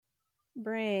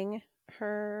bring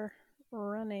her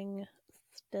running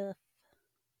stuff.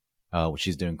 Oh,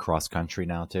 she's doing cross country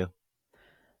now too?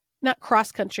 Not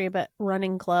cross country, but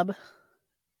running club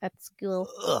at school.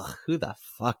 Ugh, who the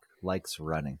fuck likes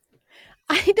running?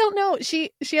 I don't know.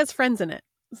 She has friends in it,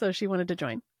 so she wanted to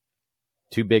join.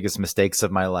 Two biggest mistakes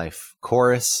of my life: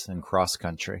 chorus and cross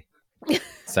country.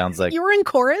 Sounds like you were in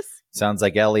chorus. Sounds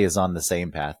like Ellie is on the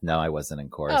same path. No, I wasn't in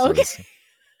chorus. Oh, okay.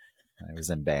 I was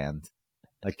in band.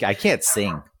 Like, I can't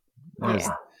sing. There's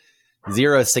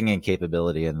zero singing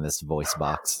capability in this voice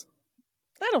box.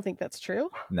 I don't think that's true.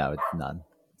 No, it's none.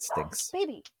 It stinks.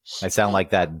 Baby. I sound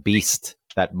like that beast,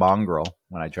 that mongrel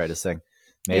when I try to sing.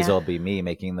 May as well be me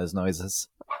making those noises.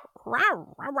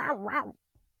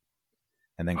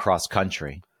 And then cross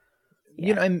country. Yeah.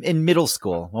 You know, in middle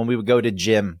school, when we would go to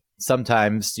gym,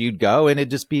 sometimes you'd go and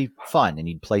it'd just be fun and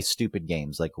you'd play stupid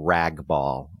games like rag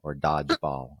ball or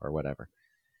dodgeball or whatever.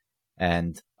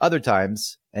 And other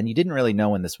times, and you didn't really know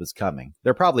when this was coming.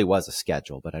 There probably was a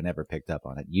schedule, but I never picked up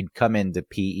on it. You'd come into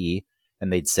PE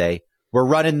and they'd say, "We're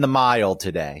running the mile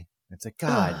today." It's like,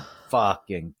 God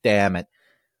fucking damn it.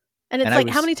 And it's like,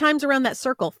 how many times around that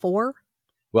circle? 4?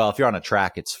 Well, if you're on a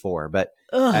track, it's 4. But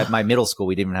at my middle school,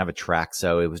 we didn't even have a track.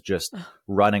 So it was just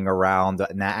running around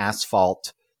an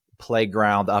asphalt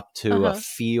playground up to a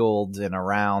field and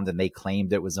around. And they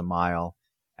claimed it was a mile.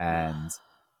 And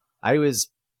I was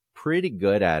pretty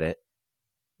good at it.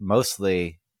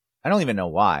 Mostly, I don't even know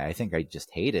why. I think I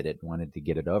just hated it and wanted to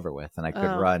get it over with. And I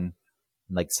could run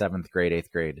like 7th grade,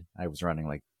 8th grade. I was running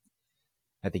like,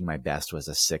 I think my best was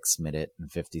a 6-minute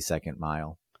and 50-second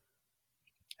mile.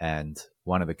 And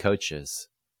one of the coaches,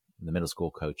 the middle school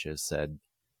coaches, said,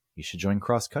 "You should join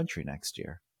cross country next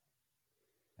year."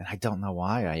 And I don't know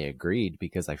why I agreed,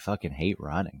 because I fucking hate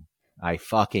running. I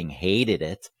fucking hated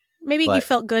it. Maybe you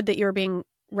felt good that you were being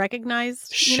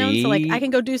recognized, you know? So like, I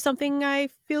can go do something I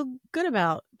feel good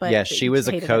about. But yeah, she was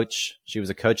a coach. She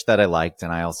was a coach that I liked,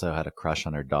 and I also had a crush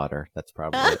on her daughter. That's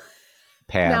probably it.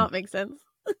 Pam. Now it makes sense.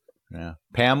 Yeah.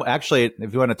 Pam, actually,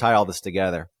 if you want to tie all this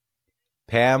together,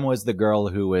 Pam was the girl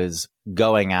who was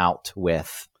going out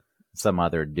with some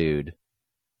other dude,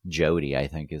 Jody, I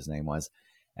think his name was.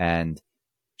 And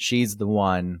she's the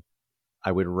one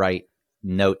I would write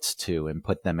notes to and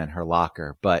put them in her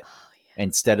locker. But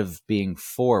instead of being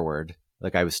forward,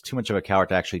 like, I was too much of a coward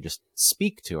to actually just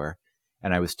speak to her.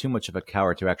 And I was too much of a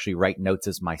coward to actually write notes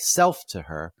as myself to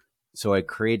her. So I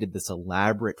created this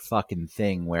elaborate fucking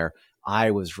thing where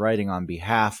I was writing on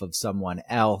behalf of someone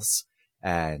else,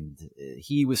 and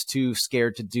he was too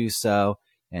scared to do so.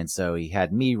 And so he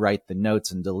had me write the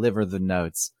notes and deliver the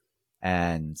notes.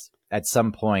 And at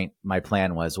some point, my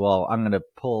plan was, well, I'm going to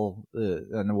pull a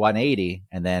 180,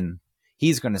 and then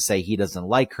he's going to say he doesn't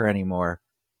like her anymore.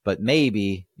 But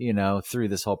maybe, you know, through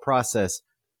this whole process,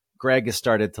 Greg has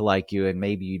started to like you, and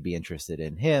maybe you'd be interested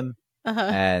in him.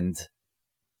 And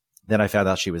then I found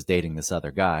out she was dating this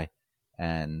other guy.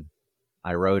 And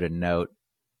I wrote a note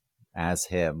as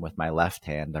him with my left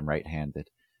hand. I'm right-handed.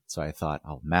 So I thought,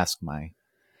 I'll mask my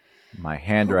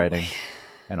handwriting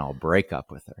and I'll break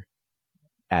up with her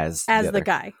as the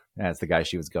guy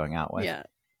she was going out with. Yeah.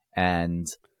 And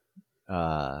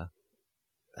I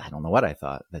don't know what I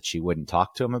thought, that she wouldn't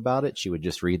talk to him about it. She would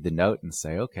just read the note and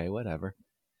say, okay, whatever.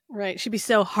 Right. She'd be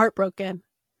so heartbroken.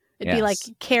 It'd be like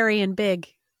Carrie and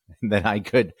Big. And then I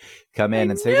could come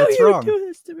in and say, what's wrong? Do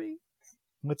this to me.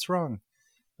 What's wrong?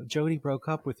 Jody broke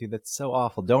up with you. That's so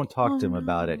awful. Don't talk to him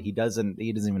about it. He doesn't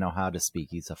even know how to speak.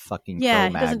 He's a fucking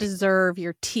Cro-Mag. He doesn't deserve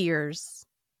your tears.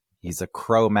 He's a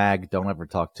Cro-Mag. Don't ever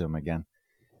talk to him again.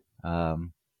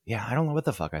 Yeah, I don't know what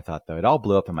the fuck I thought, though. It all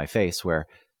blew up in my face, where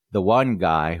the one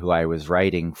guy who I was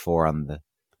writing for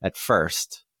at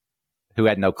first, who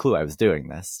had no clue I was doing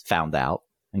this, found out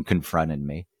and confronted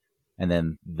me. And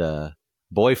then the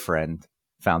boyfriend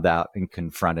found out and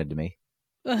confronted me.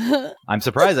 I'm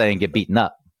surprised I didn't get beaten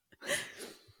up.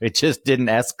 It just didn't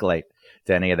escalate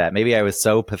to any of that. Maybe I was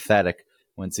so pathetic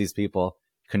once these people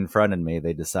confronted me,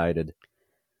 they decided,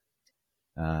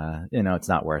 it's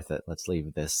not worth it. Let's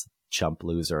leave this chump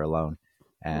loser alone.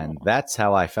 And that's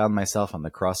how I found myself on the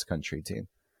cross country team.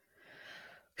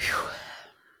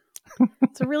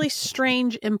 It's a really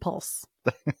strange impulse.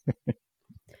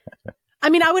 I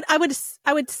mean,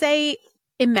 I would say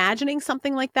imagining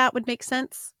something like that would make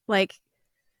sense. Like,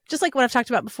 just like what I've talked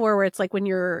about before, where it's like when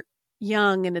you're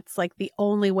young and it's like the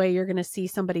only way you're going to see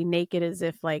somebody naked is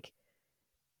if like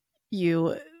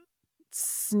you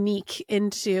sneak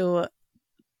into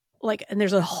like, and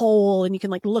there's a hole and you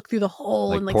can like look through the hole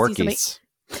like and like Porky's. see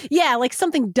something. Yeah, like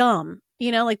something dumb,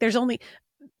 like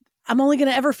I'm only going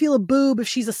to ever feel a boob if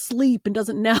she's asleep and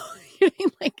doesn't know.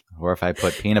 Like, Or if I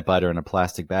put peanut butter in a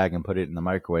plastic bag and put it in the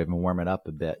microwave and warm it up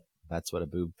a bit, that's what a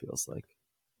boob feels like.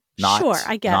 Sure,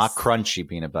 I guess. Not crunchy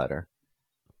peanut butter.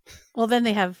 Well, then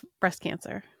they have breast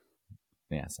cancer.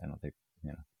 Yes, I don't think,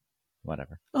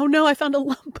 whatever. Oh no, I found a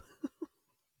lump.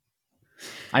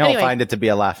 I don't find it to be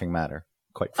a laughing matter,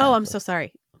 quite frankly. Oh, I'm so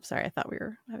sorry. I'm sorry. I thought we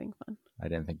were having fun. I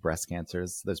didn't think breast cancer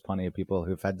is, there's plenty of people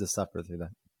who've had to suffer through that.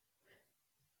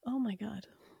 Oh my God.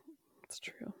 It's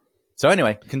true. So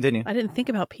anyway, continue. I didn't think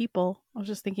about people. I was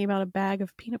just thinking about a bag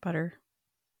of peanut butter.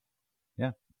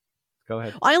 Yeah. Go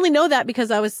ahead. I only know that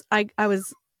because I was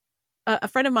a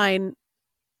friend of mine,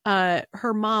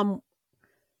 her mom,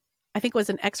 I think was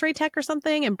an x-ray tech or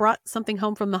something, and brought something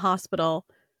home from the hospital,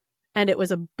 and it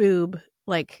was a boob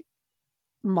like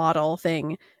model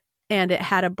thing, and it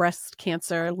had a breast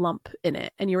cancer lump in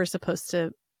it, and you were supposed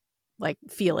to like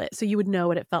feel it so you would know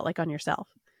what it felt like on yourself.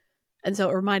 And so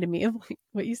it reminded me of like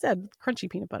what you said, crunchy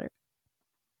peanut butter.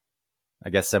 I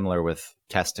guess similar with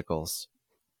testicles,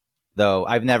 though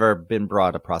I've never been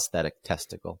brought a prosthetic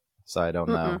testicle, so I don't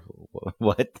know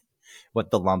what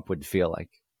the lump would feel like.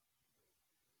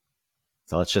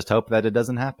 So let's just hope that it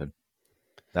doesn't happen.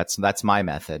 That's my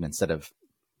method instead of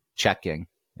checking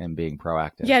and being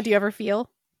proactive. Yeah. Do you ever feel?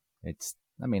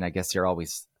 I guess you're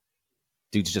always,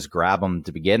 dudes just grab them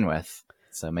to begin with.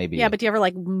 So maybe. Yeah, but do you ever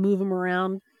like move them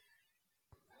around?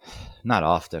 Not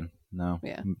often. No.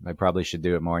 Yeah. I probably should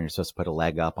do it more. And you're supposed to put a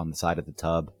leg up on the side of the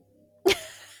tub.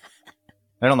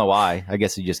 I don't know why. I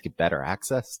guess you just get better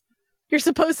access. You're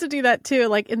supposed to do that too.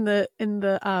 Like in the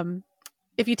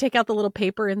if you take out the little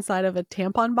paper inside of a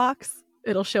tampon box,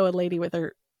 it'll show a lady with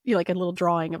her, like a little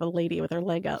drawing of a lady with her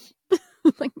leg up.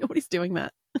 Like nobody's doing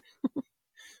that.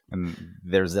 And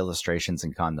there's illustrations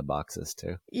in condom boxes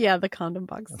too. Yeah, the condom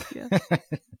box. Yeah.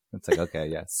 It's like, okay,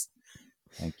 yes.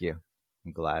 Thank you.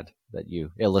 I'm glad that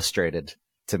you illustrated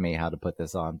to me how to put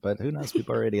this on. But who knows?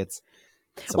 People are idiots.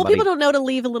 Well, people don't know to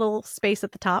leave a little space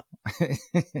at the top.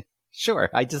 Sure.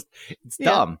 It's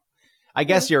dumb. I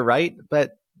guess you're right,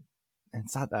 but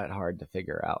it's not that hard to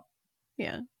figure out.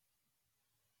 Yeah.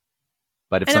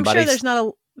 But if I'm sure there's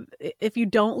not if you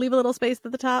don't leave a little space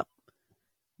at the top,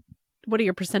 what do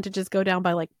your percentages go down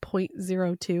by like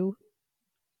 0.02?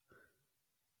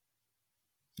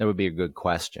 That would be a good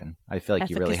question. I feel like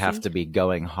you really have to be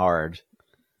going hard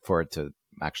for it to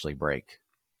actually break.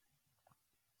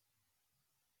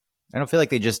 I don't feel like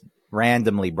they just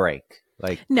randomly break.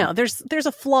 Like no, there's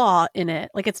a flaw in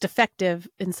it. Like it's defective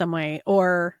in some way,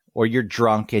 or you're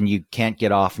drunk and you can't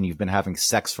get off and you've been having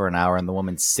sex for an hour and the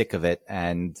woman's sick of it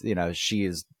and she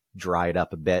is dried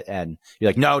up a bit and you're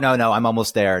like, no, I'm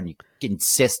almost there, and you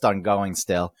insist on going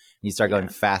still. And you start going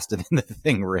faster than the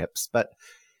thing rips. But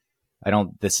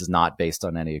this is not based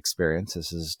on any experience.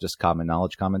 This is just common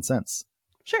knowledge, common sense.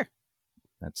 Sure.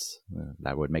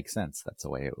 That would make sense. That's the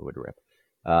way it would rip.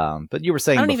 But you were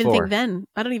saying I don't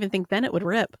even think then it would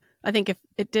rip. I think if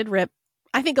it did rip,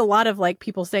 I think a lot of like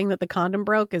people saying that the condom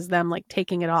broke is them like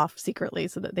taking it off secretly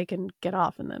so that they can get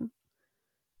off and then,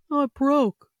 oh, it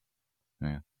broke.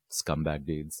 Yeah. Scumbag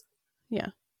dudes. Yeah.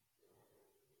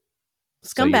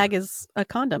 Scumbag is a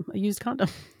condom, a used condom.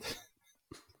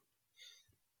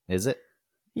 Is it?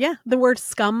 Yeah. The word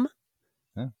scum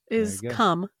is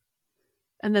cum.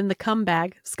 And then the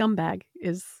scumbag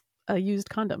is a used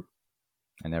condom.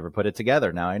 I never put it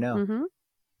together. Now I know. Mm-hmm.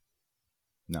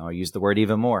 Now I use the word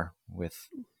even more with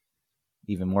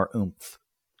even more oomph.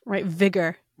 Right.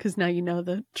 Vigor. Because now you know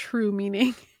the true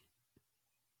meaning.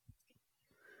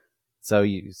 So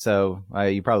you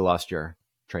probably lost your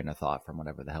train of thought from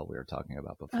whatever the hell we were talking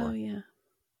about before. Oh yeah.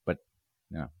 But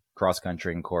cross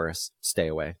country and chorus, stay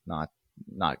away. Not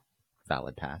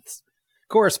valid paths.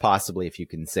 Chorus possibly if you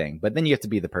can sing, but then you have to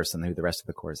be the person who the rest of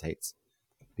the chorus hates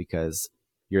because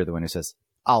you're the one who says,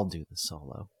 "I'll do the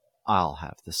solo. I'll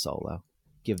have the solo.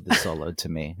 Give the solo to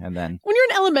me." And then when you're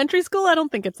in elementary school, I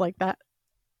don't think it's like that.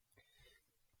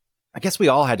 I guess we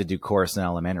all had to do chorus in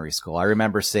elementary school. I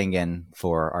remember singing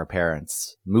for our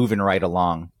parents, "Moving Right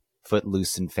Along,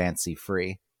 Footloose and Fancy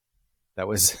Free." That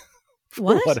was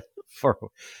what? For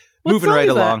what moving right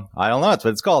along. That? I don't know. That's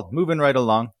what it's called. Moving right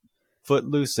along,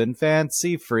 footloose and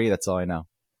fancy free. That's all I know.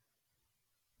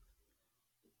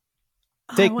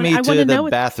 Take me to the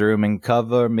bathroom and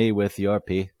cover me with your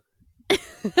pee.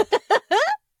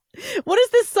 What is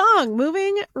this song?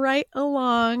 Moving Right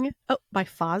Along. Oh, by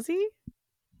Fozzie?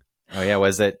 Oh yeah,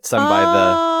 was it sung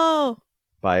by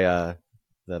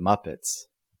the Muppets?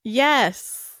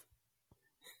 Yes.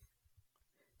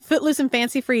 Footloose and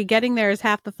fancy free. Getting there is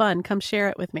half the fun. Come share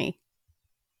it with me.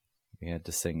 We had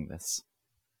to sing this.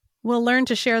 We'll learn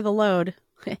to share the load.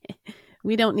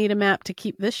 We don't need a map to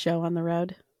keep this show on the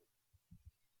road.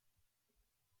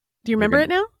 Do you remember it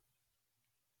now?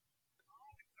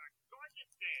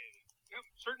 Yep,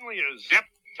 certainly is. Yep,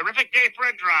 terrific day for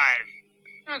a drive.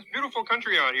 Yeah, it's beautiful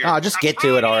country out here. Oh, just get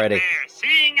to it already. There,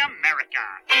 seeing America.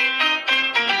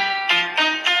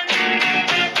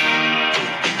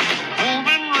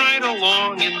 Moving right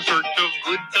along in search of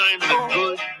good times and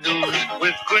good news.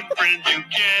 With good friends you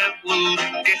can't lose.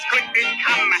 This could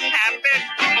become a habit.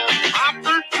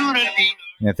 Opportunity.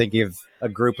 I think you have a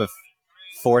group of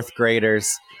fourth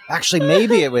graders. Actually,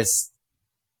 maybe it was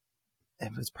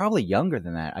probably younger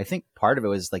than that. I think part of it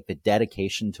was like the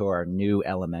dedication to our new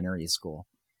elementary school,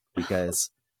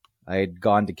 because I had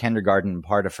gone to kindergarten and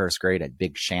part of first grade at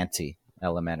Big Shanty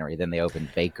Elementary. Then they opened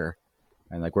Baker,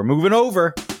 and like, we're moving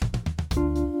over.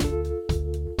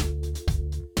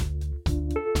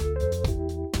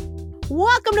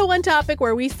 Welcome to One Topic,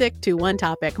 where we stick to one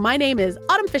topic. My name is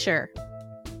Autumn Fisher.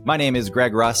 My name is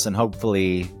Greg Russ, and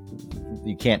hopefully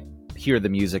you can't hear the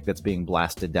music that's being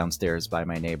blasted downstairs by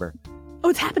my neighbor. Oh,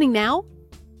 it's happening now?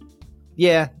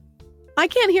 Yeah. I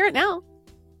can't hear it now.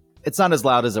 It's not as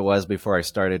loud as it was before I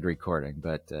started recording,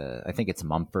 but I think it's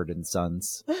Mumford and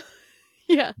Sons.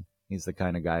 Yeah. He's the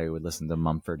kind of guy who would listen to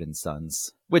Mumford and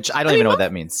Sons, which I don't even know what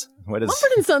that means. What is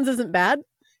Mumford and Sons isn't bad.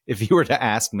 If you were to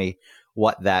ask me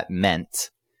what that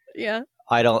meant, yeah,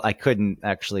 I couldn't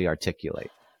actually articulate.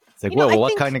 It's like,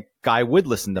 what kind of guy would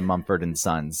listen to Mumford and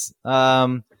Sons?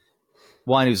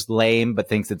 One who's lame but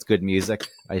thinks it's good music.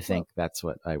 I think that's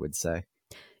what I would say.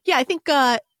 Yeah, I think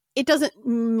it doesn't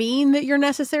mean that you're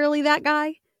necessarily that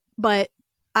guy, but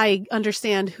I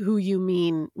understand who you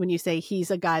mean when you say he's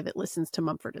a guy that listens to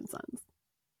Mumford and Sons.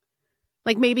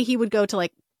 Like, maybe he would go to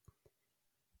like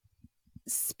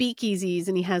speakeasies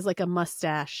and he has like a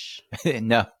mustache.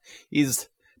 No, he's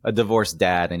a divorced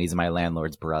dad and he's my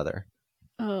landlord's brother.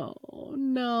 Oh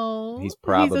no. He's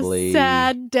probably a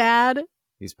sad dad.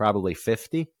 He's probably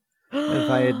 50,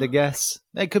 if I had to guess.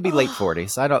 It could be late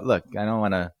 40s. I don't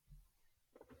want to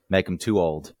make him too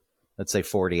old. Let's say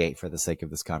 48 for the sake of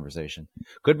this conversation.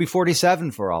 Could be 47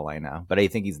 for all I know. But I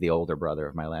think he's the older brother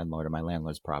of my landlord, and my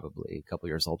landlord's probably a couple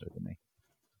years older than me.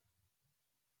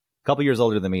 A couple years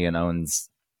older than me, and owns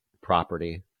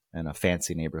property in a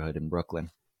fancy neighborhood in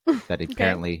Brooklyn that he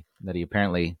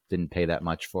apparently didn't pay that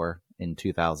much for in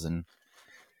 2000.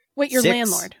 Wait, your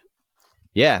landlord?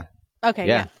 Yeah. Okay,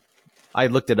 yeah. I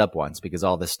looked it up once because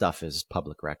all this stuff is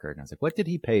public record. And I was like, what did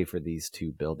he pay for these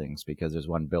two buildings? Because there's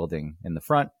one building in the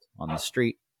front on the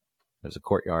street. There's a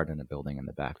courtyard and a building in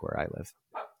the back where I live.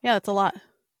 Yeah, that's a lot.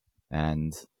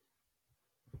 And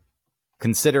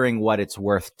considering what it's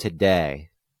worth today,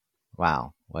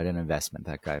 wow, what an investment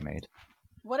that guy made.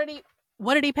 What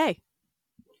did he pay?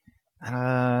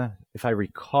 If I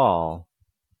recall,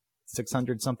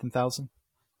 600 something thousand.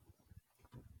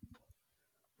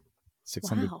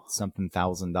 600 something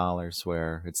 $1,000,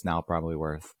 where it's now probably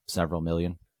worth several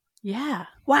million. Yeah.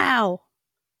 Wow.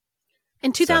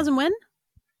 In 2000 when?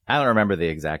 I don't remember the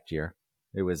exact year.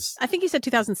 It was, I think you said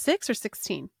 2006 or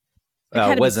 16.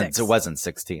 It wasn't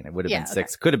 16. It would have been 6.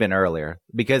 Okay. Could have been earlier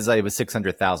because it was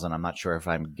 600,000. I'm not sure if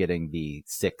I'm getting the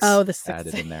 6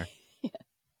 added in there. Yeah.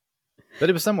 But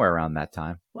it was somewhere around that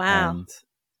time. Wow. And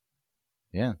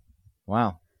yeah.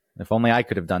 Wow. If only I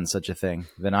could have done such a thing,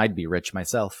 then I'd be rich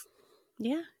myself.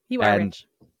 Yeah, you are rich.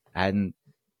 And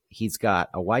he's got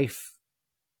a wife,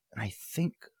 and I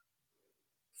think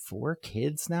 4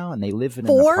 kids now, and they live in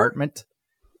 4? an apartment.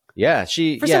 Yeah,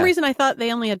 For some reason, I thought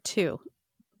they only had 2.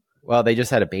 Well, they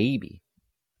just had a baby.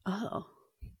 Oh.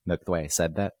 Look the way I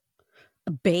said that.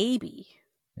 A baby.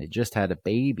 They just had a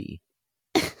baby.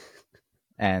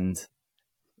 And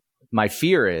my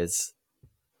fear is,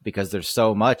 because there's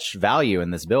so much value in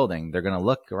this building, they're going to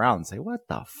look around and say, what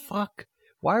the fuck?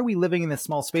 Why are we living in this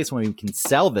small space when we can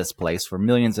sell this place for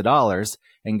millions of dollars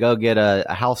and go get a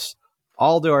house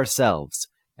all to ourselves?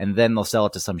 And then they'll sell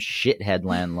it to some shithead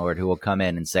landlord who will come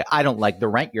in and say, I don't like the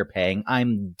rent you're paying.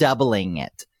 I'm doubling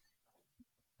it.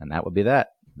 And that would be that.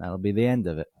 That'll be the end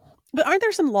of it. But aren't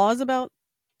there some laws about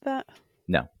that?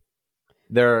 No.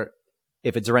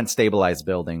 If it's a rent stabilized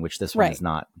building, which this one is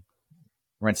not.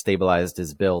 Rent stabilized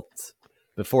is built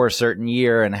before a certain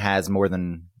year and has more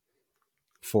than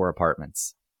 4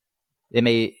 apartments.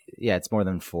 It's more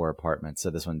than 4 apartments,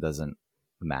 so this one doesn't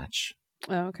match.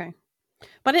 Oh, okay.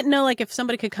 But I didn't know, like, if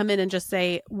somebody could come in and just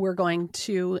say, we're going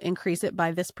to increase it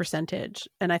by this percentage.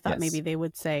 And I thought maybe they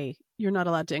would say, you're not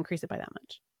allowed to increase it by that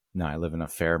much. No, I live in a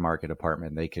fair market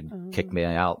apartment. They could kick me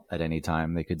out at any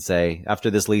time. They could say,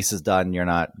 after this lease is done, you're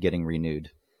not getting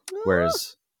renewed.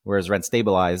 Whereas rent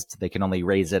stabilized, they can only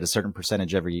raise it a certain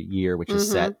percentage every year, which is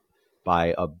set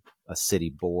by a city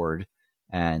board.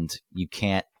 And you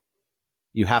can't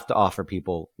you have to offer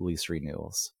people lease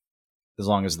renewals as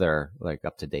long as they're like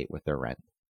up to date with their rent.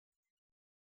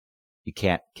 You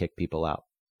can't kick people out,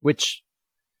 which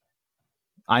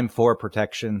I'm for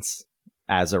protections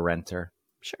as a renter.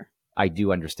 Sure. I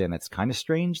do understand that's kind of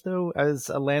strange, though, as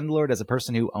a landlord, as a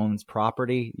person who owns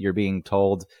property, you're being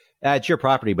told, it's your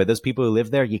property, but those people who live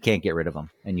there, you can't get rid of them,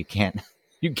 and you can't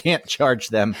charge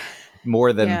them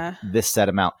more than this set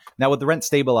amount. Now, with the rent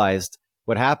stabilized,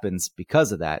 what happens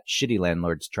because of that, shitty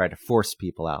landlords try to force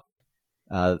people out.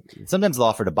 Sometimes they'll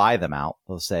offer to buy them out.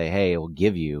 They'll say, hey, we'll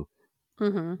give you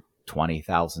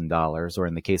 $20,000. Or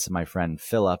in the case of my friend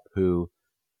Philip, who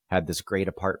had this great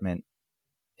apartment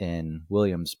in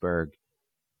Williamsburg,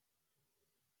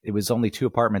 it was only 2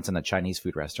 apartments and a Chinese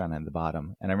food restaurant at the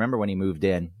bottom. And I remember when he moved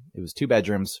in, it was 2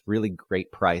 bedrooms, really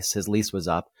great price. His lease was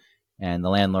up, and the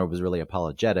landlord was really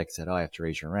apologetic, said, I have to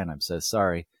raise your rent. I'm so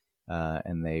sorry.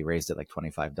 And they raised it like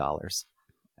 $25.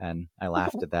 And I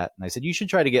laughed at that. And I said, you should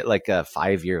try to get like a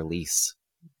 5-year lease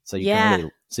so you can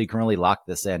really lock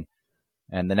this in.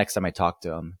 And the next time I talked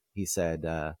to him, he said,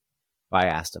 I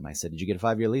asked him, I said, did you get a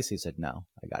 5-year lease? He said, no,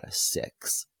 I got a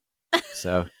 6.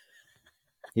 So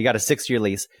he got a 6-year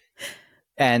lease.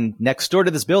 And next door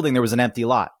to this building, there was an empty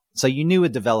lot. So you knew a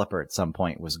developer at some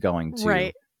point was going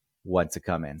to want to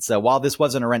come in. So while this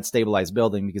wasn't a rent stabilized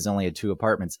building because it only had 2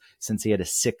 apartments, since he had a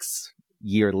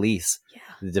 6-year lease,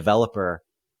 the developer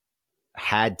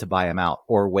had to buy him out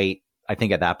or wait. I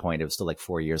think at that point, it was still like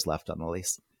 4 years left on the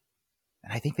lease.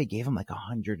 And I think they gave him like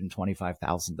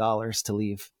 $125,000 to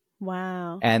leave.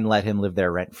 Wow. And let him live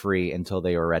there rent free until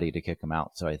they were ready to kick him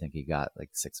out. So I think he got like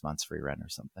 6 months free rent or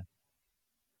something.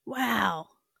 Wow.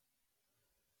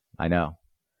 I know.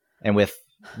 And with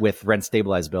rent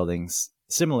stabilized buildings,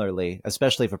 similarly,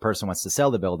 especially if a person wants to sell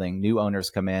the building, new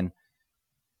owners come in.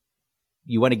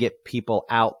 You want to get people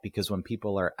out because when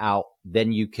people are out,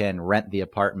 then you can rent the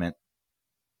apartment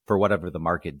for whatever the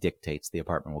market dictates the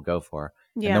apartment will go for.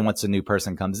 Yeah. And then once a new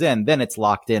person comes in, then it's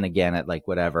locked in again at like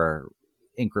whatever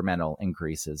incremental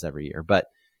increases every year. But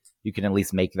you can at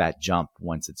least make that jump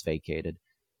once it's vacated.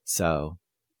 So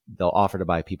they'll offer to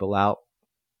buy people out.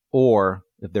 Or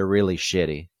if they're really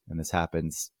shitty, and this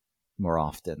happens more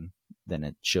often than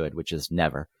it should, which is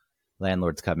never,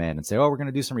 landlords come in and say, oh, we're going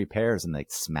to do some repairs, and they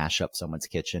smash up someone's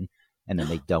kitchen, and then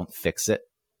they don't fix it.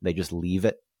 They just leave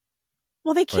it.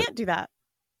 Well, they can't do that.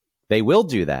 They will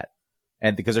do that.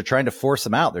 And because they're trying to force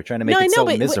them out. They're trying to make it so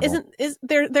miserable.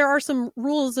 There are some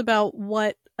rules about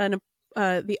what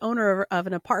the owner of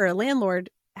an apartment, or a landlord,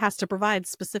 has to provide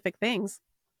specific things.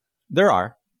 There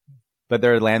are. But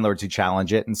there are landlords who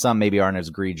challenge it, and some maybe aren't as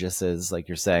egregious as, like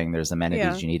you're saying, there's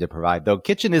amenities you need to provide. Though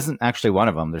kitchen isn't actually one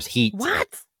of them. There's heat.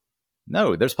 What?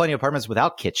 No, there's plenty of apartments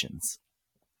without kitchens.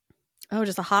 Oh,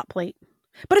 just a hot plate.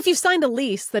 But if you've signed a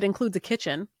lease that includes a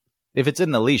kitchen. If it's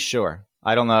in the lease, sure.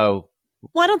 I don't know.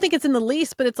 Well, I don't think it's in the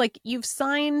lease, but it's like you've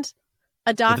signed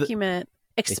a document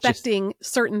expecting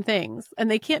certain things,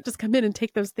 and they can't just come in and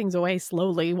take those things away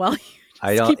slowly while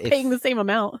you keep paying the same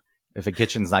amount. If a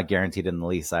kitchen's not guaranteed in the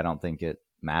lease, I don't think it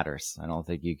matters. I don't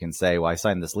think you can say, well, I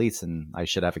signed this lease and I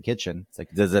should have a kitchen. It's like,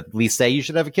 does the lease say you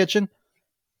should have a kitchen?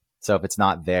 So if it's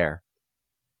not there,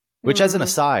 which as an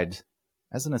aside,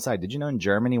 did you know in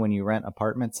Germany, when you rent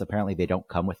apartments, apparently they don't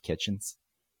come with kitchens?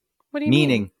 What do you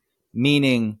mean?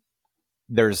 Meaning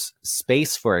there's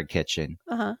space for a kitchen,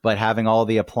 but having all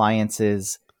the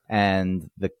appliances and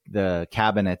the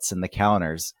cabinets and the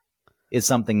counters is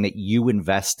something that you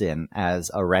invest in as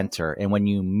a renter. And when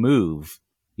you move,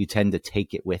 you tend to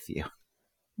take it with you.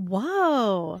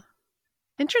 Whoa.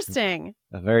 Interesting.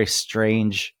 A very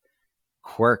strange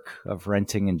quirk of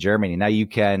renting in Germany. Now you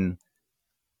can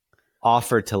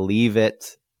offer to leave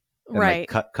it and like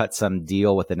cut some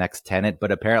deal with the next tenant.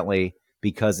 But apparently,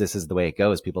 because this is the way it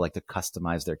goes, people like to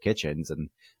customize their kitchens, and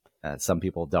some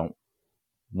people don't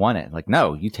want it. Like,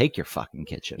 no, you take your fucking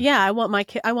kitchen. Yeah, I want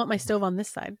my stove on this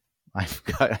side.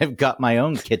 I've got my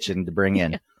own kitchen to bring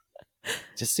in. It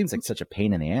just seems like such a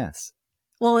pain in the ass.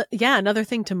 Well, yeah, another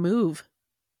thing to move.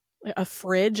 A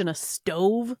fridge and a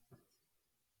stove.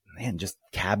 Man, just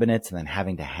cabinets and then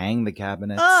having to hang the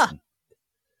cabinets.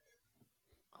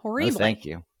 Horrible. No, thank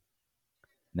you.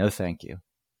 No, thank you.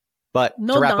 But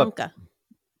no, to wrap danke. up.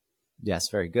 Yes,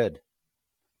 very good.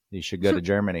 You should go to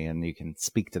Germany and you can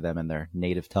speak to them in their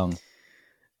native tongue.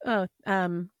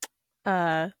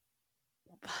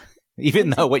 Even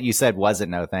though what you said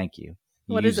wasn't no thank you.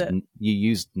 What is it? You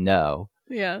used no.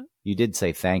 Yeah. You did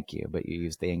say thank you, but you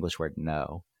used the English word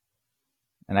no.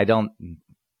 And I don't,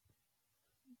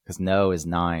 because no is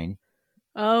 9.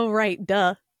 Oh, right.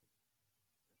 Duh.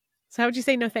 So how would you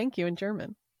say no thank you in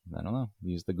German? I don't know.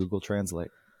 Use the Google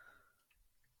Translate.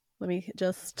 Let me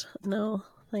just no,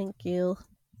 thank you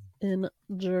in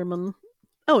German.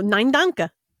 Oh, nein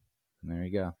danke. There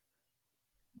you go.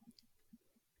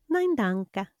 Nein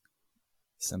danke.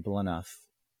 Simple enough.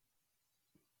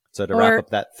 So to wrap up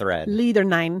that thread. Leider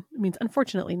nein means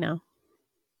unfortunately no.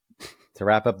 To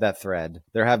wrap up that thread,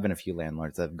 there have been a few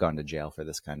landlords that have gone to jail for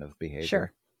this kind of behavior.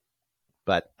 Sure.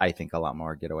 But I think a lot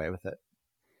more get away with it.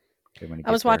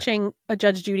 I was watching a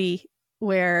Judge Judy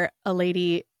where a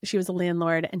lady, she was a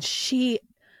landlord, and it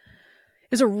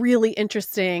was a really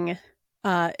interesting,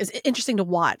 it's interesting to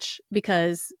watch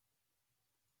because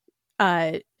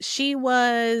she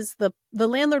was the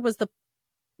landlord was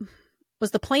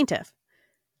the plaintiff,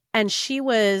 and she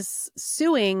was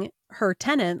suing her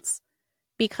tenants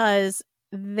because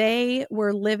they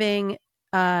were living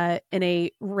in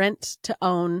a rent to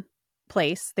own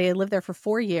place. They had lived there for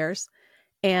 4 years,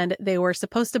 and they were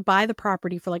supposed to buy the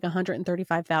property for like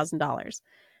 $135,000.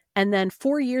 And then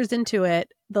 4 years into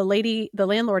it, the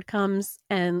landlord comes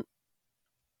and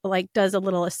like does a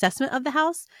little assessment of the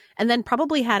house, and then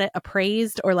probably had it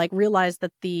appraised or like realized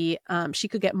that she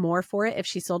could get more for it if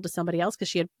she sold to somebody else, because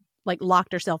she had like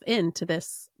locked herself into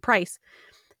this price.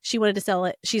 She wanted to sell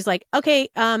it. She's like, okay,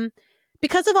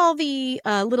 because of all the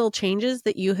little changes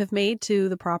that you have made to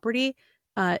the property,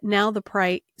 now the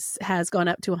price has gone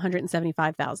up to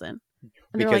 $175,000.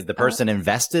 Because like, the person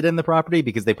invested in the property,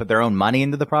 because they put their own money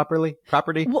into the property?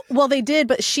 Well, they did,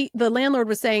 but the landlord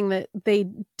was saying that they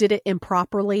did it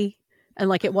improperly and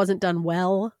like it wasn't done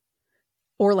well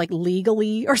or like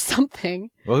legally or something.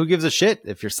 Well, who gives a shit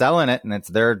if you're selling it and it's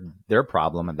their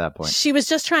problem at that point? She was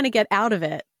just trying to get out of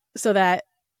it so that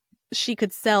she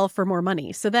could sell for more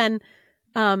money. So then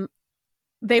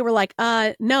they were like,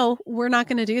 no, we're not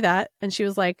going to do that. And she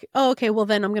was like, oh, okay, well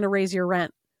then I'm going to raise your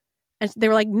rent. And they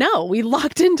were like, no, we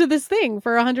locked into this thing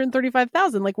for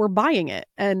 $135,000. Like, we're buying it.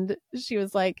 And she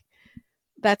was like,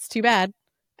 that's too bad.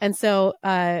 And so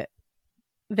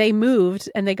they moved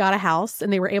and they got a house,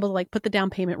 and they were able to like put the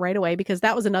down payment right away, because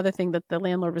that was another thing that the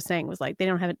landlord was saying was like, they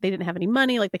didn't have any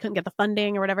money, like they couldn't get the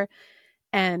funding or whatever.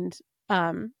 And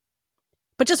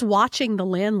but just watching the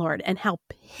landlord and how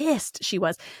pissed she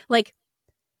was, like,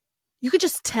 you could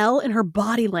just tell in her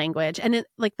body language and in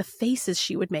like the faces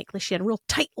she would make. Like, she had real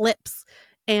tight lips,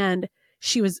 and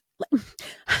she was like,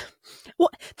 well,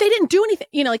 they didn't do anything,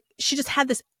 like she just had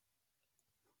this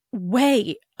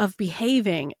way of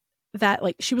behaving that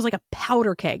like she was like a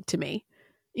powder keg to me,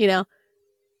 and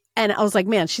I was like,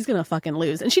 man, she's gonna fucking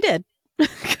lose. And she did.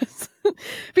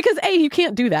 because you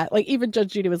can't do that. Like, even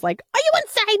Judge Judy was like, are you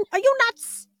insane? Are you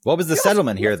nuts? What was the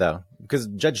settlement here though? Because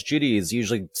Judge Judy is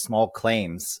usually small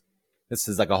claims. This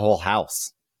is like a whole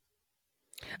house.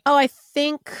 Oh, I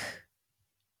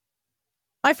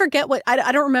forget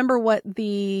I don't remember what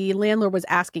the landlord was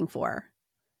asking for,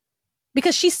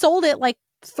 because she sold it like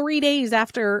 3 days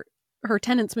after her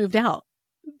tenants moved out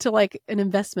to like an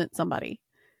investment somebody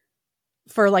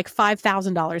for like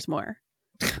 $5,000 more.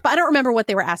 But I don't remember what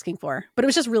they were asking for, but it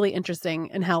was just really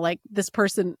interesting, and how like this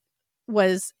person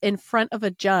was in front of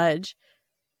a judge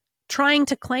trying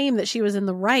to claim that she was in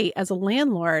the right as a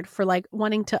landlord for like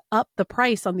wanting to up the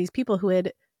price on these people who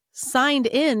had signed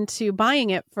into buying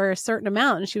it for a certain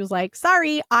amount. And she was like,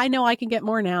 sorry, I know I can get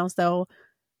more now, so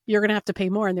you're going to have to pay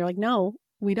more. And they're like, no,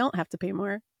 we don't have to pay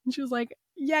more. And she was like,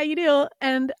 yeah, you do.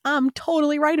 And I'm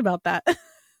totally right about that.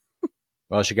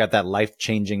 Well, she got that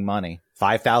life-changing money,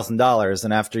 $5,000.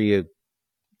 And after you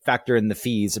factor in the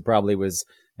fees, it probably was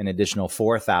an additional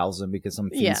 $4,000, because some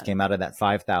fees came out of that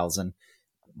 $5,000.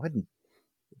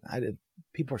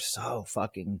 People are so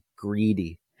fucking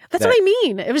greedy. That's what I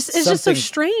mean. It's just so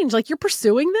strange. Like, you're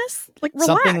pursuing this? Like,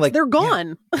 relax. Like, they're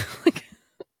gone. Yeah.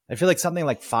 I feel like something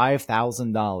like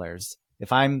 $5,000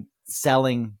 if I'm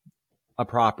selling a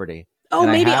property. Oh,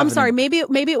 maybe I'm sorry. Maybe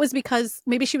it was because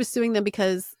maybe she was suing them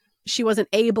because she wasn't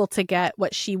able to get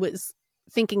what she was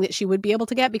thinking that she would be able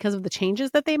to get because of the changes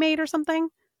that they made or something.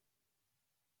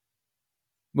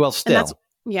 Well, still.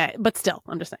 But still,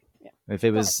 I'm just saying. Yeah. If it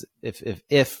was,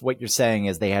 if what you're saying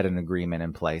is they had an agreement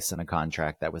in place and a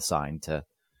contract that was signed to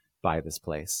buy this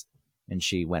place, and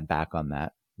she went back on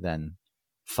that, then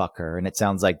fuck her. And it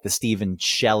sounds like the Stephen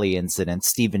Shelley incident,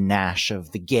 Stephen Nash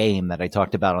of The Game that I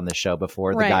talked about on the show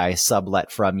before, the guy I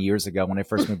sublet from years ago when I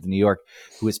first moved to New York,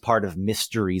 who was part of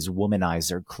Mystery's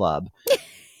Womanizer Club,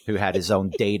 who had his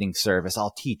own dating service.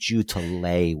 I'll teach you to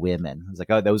lay women. I was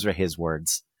like, oh, those are his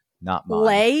words, not mine.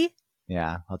 Lay?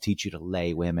 Yeah, I'll teach you to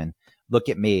lay women. Look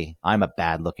at me. I'm a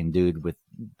bad-looking dude with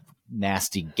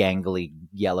nasty, gangly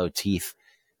yellow teeth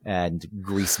and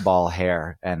greaseball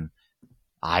hair, and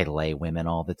I lay women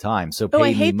all the time. So pay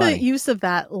I hate me money. the use of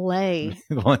that lay.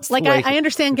 Like, I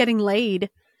understand getting laid,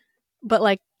 but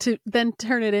like to then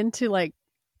turn it into like,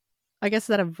 I guess, is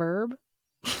that a verb?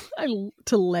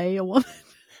 To lay a woman.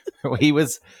 he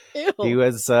was, Ew.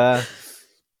 and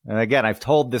again, I've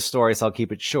told this story, so I'll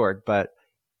keep it short, but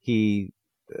he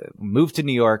moved to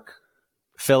New York.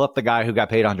 Philip, the guy who got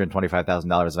paid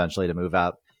 $125,000 eventually to move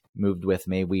out, moved with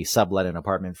me. We sublet an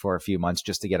apartment for a few months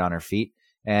just to get on our feet.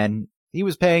 And he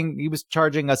was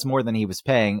charging us more than he was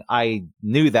paying. I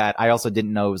knew that. I also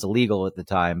didn't know it was illegal at the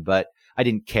time, but I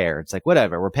didn't care. It's like,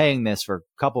 whatever, we're paying this for a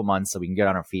couple months so we can get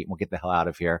on our feet and we'll get the hell out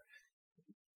of here.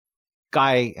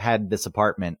 Guy had this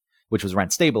apartment, which was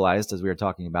rent stabilized, as we were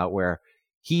talking about, where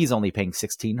he's only paying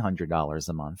 $1,600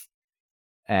 a month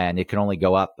and it can only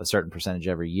go up a certain percentage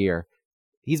every year.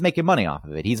 He's making money off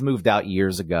of it. He's moved out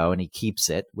years ago and he keeps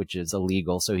it, which is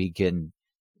illegal, so he can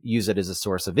use it as a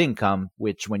source of income,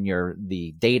 which when you're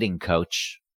the dating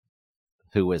coach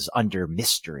who was under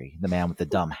mystery, the man with the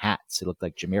dumb hats who looked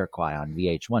like Jamiroquai on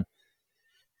VH1,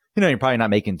 you're probably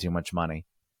not making too much money.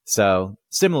 So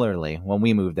similarly, when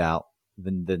we moved out,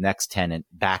 the next tenant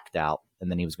backed out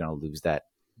and then he was going to lose that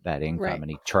income. Right. And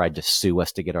he tried to sue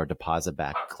us to get our deposit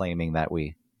back, claiming that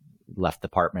we left the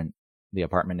apartment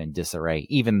in disarray,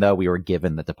 even though we were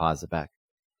given the deposit back.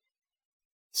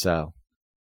 So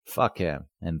fuck him.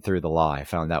 And through the law, I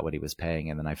found out what he was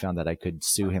paying. And then I found that I could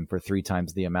sue him for 3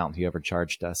 times the amount he ever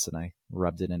charged us. And I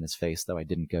rubbed it in his face, though I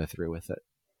didn't go through with it,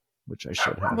 which I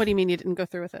should have. What do you mean you didn't go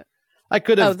through with it? I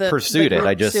could have pursued it.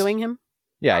 I just suing him?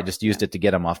 Yeah, I just used it to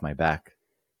get him off my back.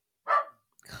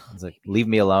 I was like, leave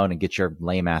me alone and get your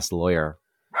lame ass lawyer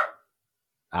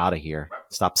out of here.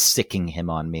 Stop sicking him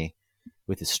on me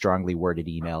with his strongly worded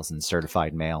emails and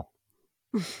certified mail.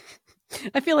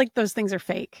 I feel like those things are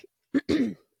fake.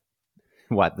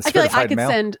 What? The certified I feel like I could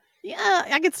mail?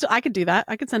 I could do that.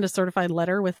 I could send a certified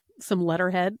letter with some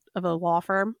letterhead of a law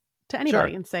firm to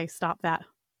anybody and say, stop that.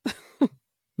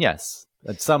 Yes.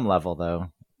 At some level,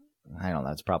 though, I don't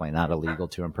know. It's probably not illegal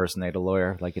to impersonate a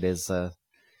lawyer like it is in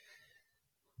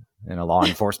a law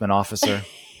enforcement officer.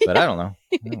 But I don't know.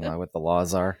 I don't know what the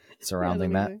laws are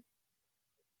surrounding that.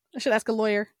 I should ask a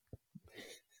lawyer.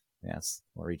 Yes.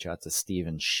 We'll reach out to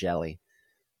Stephen Shelley,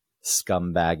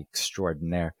 scumbag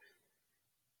extraordinaire.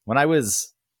 When I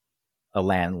was a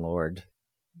landlord,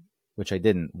 which I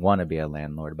didn't want to be a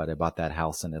landlord, but I bought that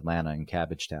house in Atlanta in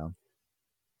Cabbagetown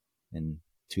in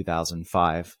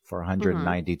 2005 for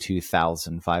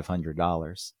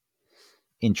 $192,500.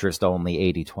 Interest only,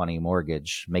 80-20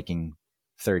 mortgage, making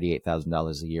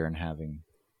 $38,000 a year and having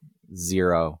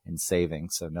zero in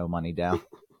savings, so no money down.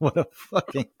 What a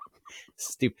fucking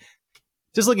stupid.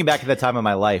 Just looking back at that time of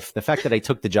my life, the fact that I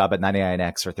took the job at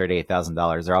 99X for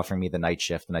 $38,000, they're offering me the night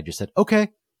shift, and I just said, okay.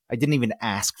 I didn't even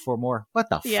ask for more. What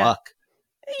the fuck?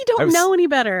 You don't know any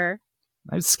better.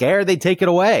 I was scared they'd take it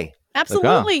away. Absolutely.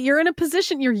 Like, oh. You're in a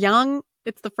position, you're young.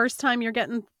 It's the first time you're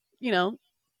getting, a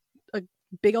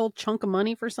big old chunk of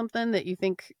money for something that you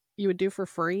think you would do for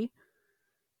free.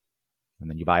 And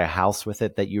then you buy a house with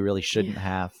it that you really shouldn't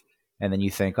have. And then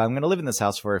you think, I'm going to live in this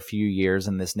house for a few years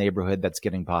in this neighborhood that's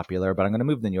getting popular, but I'm going to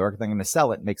move to New York. Then I'm going to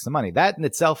sell it and make some money. That in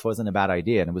itself wasn't a bad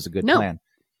idea, and it was a good plan.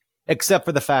 Except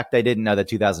for the fact I didn't know that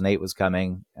 2008 was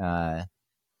coming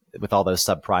with all those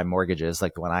subprime mortgages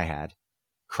like the one I had,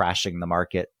 crashing the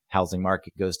market. Housing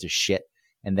market goes to shit.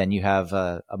 And then you have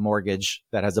a mortgage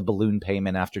that has a balloon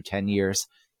payment after 10 years.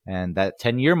 And that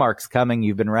 10-year mark's coming.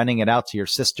 You've been renting it out to your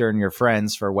sister and your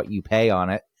friends for what you pay on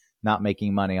it, not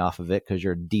making money off of it because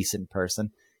you're a decent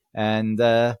person. And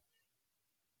that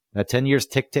 10 years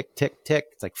tick, tick, tick, tick.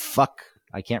 It's like, fuck,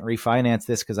 I can't refinance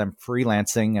this because I'm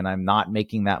freelancing and I'm not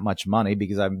making that much money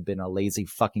because I've been a lazy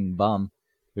fucking bum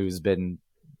who's been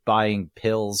buying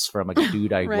pills from a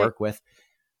dude I work with.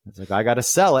 It's like, I got to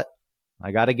sell it.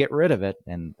 I got to get rid of it.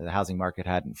 And the housing market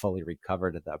hadn't fully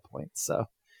recovered at that point. So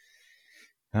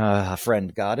a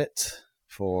friend got it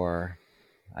for,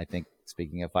 I think,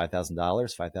 speaking of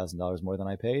 $5,000 more than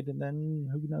I paid. And then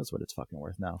who knows what it's fucking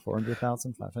worth now?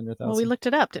 $400,000, $500,000. Well, we looked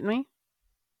it up, didn't we?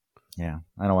 Yeah.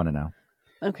 I don't want to know.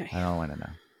 Okay. I don't want to know.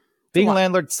 Being a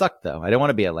landlord sucked, though. I don't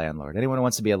want to be a landlord. Anyone who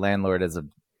wants to be a landlord as a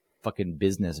fucking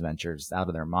business venture is out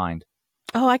of their mind.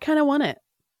 Oh, I kind of want it.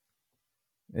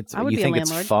 I would you think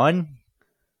it's fun?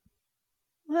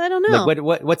 Well, I don't know.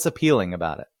 Like, what's appealing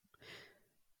about it?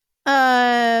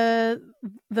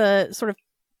 The sort of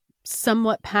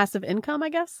somewhat passive income, I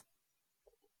guess.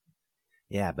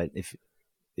 Yeah, but if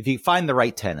you find the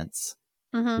right tenants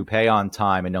who pay on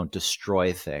time and don't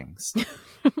destroy things,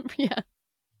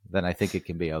 then I think it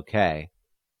can be okay.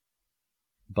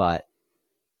 But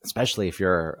especially if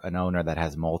you're an owner that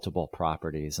has multiple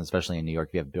properties, and especially in New York,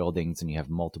 you have buildings and you have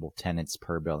multiple tenants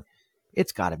per building,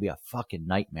 it's got to be a fucking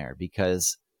nightmare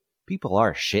because people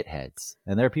are shitheads,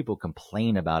 and there are people who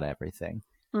complain about everything,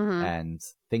 and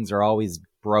things are always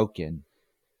broken,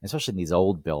 especially in these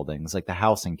old buildings, like the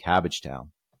house in Cabbagetown.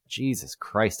 Jesus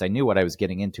Christ, I knew what I was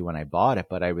getting into when I bought it,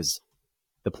 but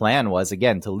the plan was,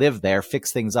 again, to live there,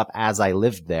 fix things up as I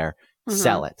lived there,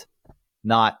 sell it.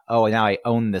 Not, oh, now I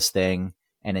own this thing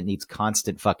and it needs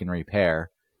constant fucking repair.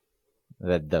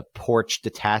 The porch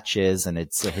detaches and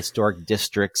it's a historic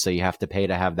district, so you have to pay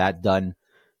to have that done,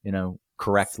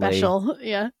 correctly. Special,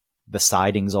 yeah. The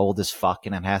siding's old as fuck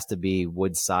and it has to be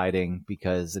wood siding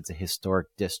because it's a historic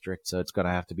district, so it's going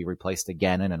to have to be replaced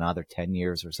again in another 10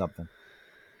 years or something.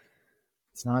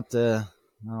 It's not,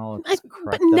 it's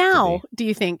but now, do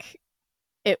you think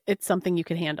it's something you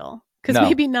could handle? Because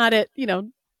maybe not at,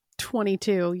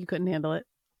 22, you couldn't handle it.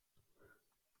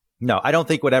 No, I don't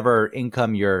think whatever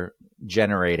income you're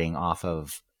generating off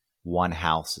of one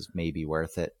house is maybe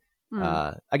worth it.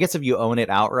 I guess if you own it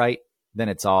outright, then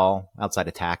it's all outside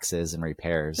of taxes and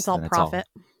repairs. It's all profit.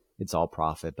 It's all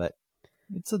profit, but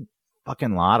it's a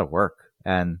fucking lot of work.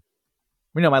 And,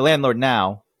 my landlord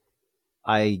now,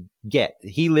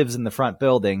 he lives in the front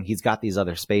building. He's got these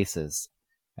other spaces.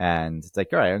 And it's like,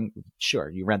 all right, sure,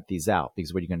 you rent these out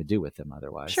because what are you going to do with them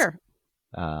otherwise? Sure.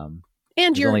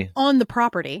 And you're on the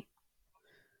property.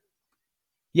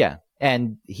 Yeah.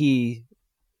 And I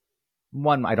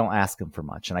don't ask him for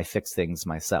much, and I fix things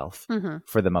myself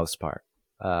for the most part.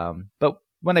 But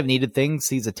when I've needed things,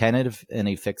 he's attentive and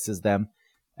he fixes them.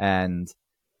 And,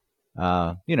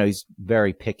 he's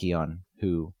very picky on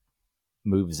who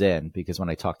moves in, because when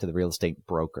I talked to the real estate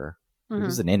broker, it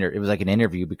was like an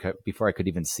interview before I could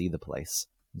even see the place.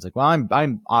 It's like, well,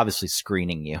 I'm obviously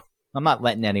screening you. I'm not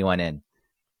letting anyone in.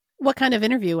 What kind of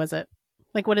interview was it?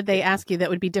 Like, what did they ask you that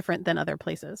would be different than other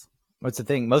places? What's the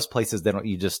thing? Most places,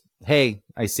 hey,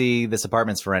 I see this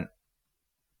apartment's for rent.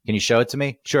 Can you show it to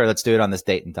me? Sure. Let's do it on this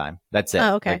date and time. That's it.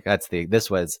 Oh, okay. This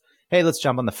was, hey, let's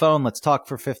jump on the phone. Let's talk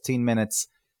for 15 minutes.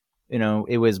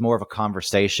 It was more of a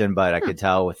conversation, but I could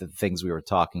tell with the things we were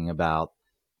talking about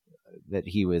that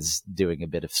he was doing a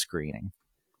bit of screening.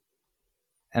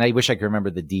 And I wish I could remember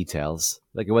the details.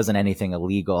 Like, it wasn't anything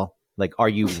illegal. Like, are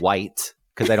you white?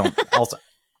 Because I don't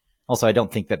also I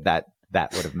don't think that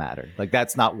would have mattered. Like,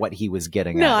 that's not what he was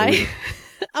getting at. I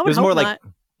would hope more not. like,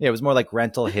 it was more like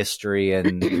rental history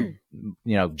and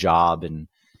job and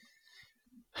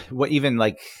what, even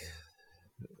like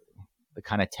the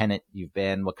kind of tenant you've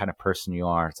been, what kind of person you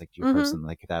are. It's like, do you person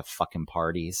like to have fucking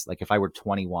parties? Like, if I were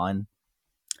 21,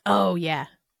 oh yeah,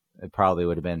 it probably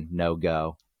would have been no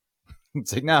go.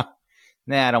 It's like, nah,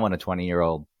 I don't want a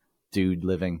 20-year-old dude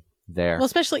living there. Well,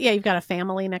 especially, you've got a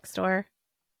family next door,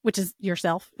 which is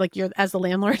yourself. Like, you're, as the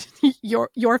landlord,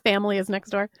 your family is next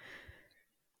door.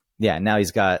 Yeah, now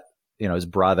he's got, his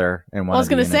brother and one. I was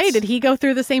going to say, did he go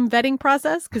through the same vetting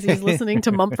process? Because he's listening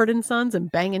to Mumford and Sons and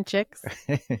banging chicks.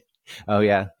 Oh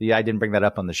yeah, I didn't bring that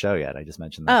up on the show yet. I just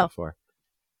mentioned that before.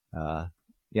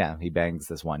 Yeah, he bangs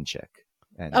this one chick.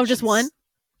 And just one?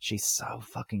 She's so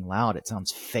fucking loud. It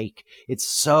sounds fake.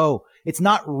 It's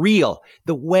not real.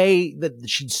 The way that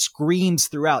she screams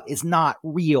throughout is not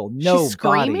real. No, she's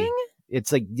screaming?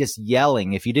 It's like just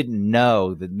yelling. If you didn't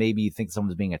know, that maybe you think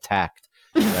someone's being attacked.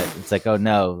 But it's like, oh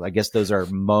no, I guess those are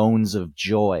moans of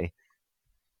joy.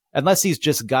 Unless he's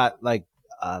just got like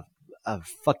a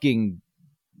fucking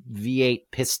V8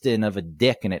 piston of a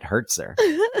dick and it hurts her.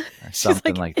 Or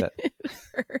something like that. It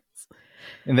hurts.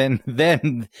 And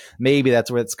then maybe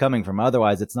that's where it's coming from.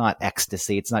 Otherwise, it's not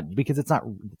ecstasy. It's not, because it's not,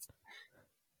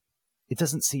 it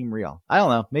doesn't seem real. I don't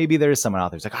know. Maybe there is someone out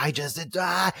there who's like, I just did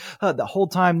the whole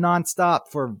time nonstop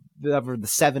for the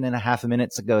 7.5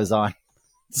 minutes it goes on.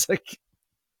 It's like,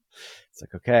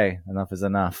 okay, enough is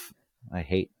enough. I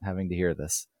hate having to hear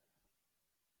this.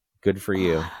 Good for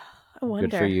you. I wonder.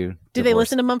 Good for you. Do they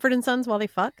listen to Mumford and Sons while they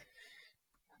fuck?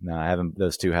 No, I haven't.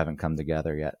 Those two haven't come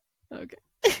together yet. Okay.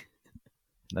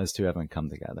 Those two haven't come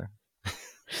together.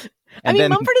 I mean,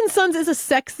 Mumford and Sons is a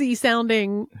sexy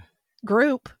sounding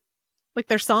group. Like,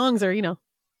 their songs are,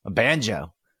 a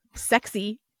banjo.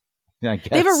 Sexy. Yeah, I guess.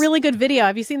 They have a really good video.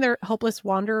 Have you seen their Hopeless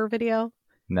Wanderer video?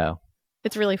 No.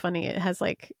 It's really funny. It has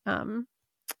like,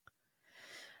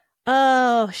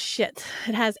 oh shit.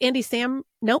 It has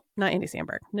nope, not Andy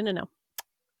Samberg. No.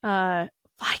 I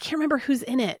can't remember who's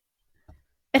in it.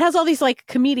 It has all these like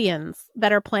comedians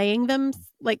that are playing them,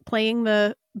 like playing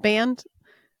the band,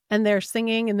 and they're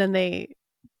singing, and then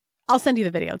I'll send you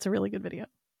the video. It's a really good video.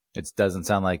 It doesn't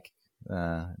sound like,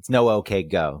 it's no OK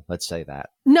Go. Let's say that.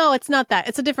 No, it's not that.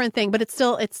 It's a different thing, but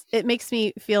it makes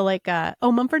me feel like,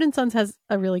 Mumford and Sons has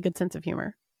a really good sense of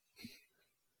humor.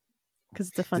 Because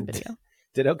it's a fun video.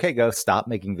 Did OK Go stop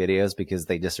making videos because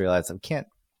they just realized we can't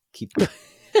keep. You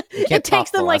can't It takes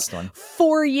top the them like last one.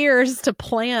 4 years to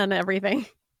plan everything.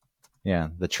 Yeah,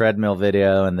 the treadmill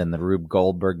video, and then the Rube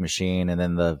Goldberg machine, and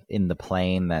then the in the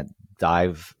plane that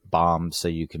dive bomb, so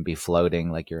you can be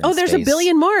floating like you're in There's space. a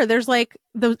billion more. There's like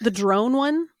the drone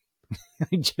one.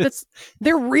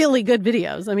 They're really good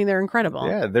videos. I mean, they're incredible.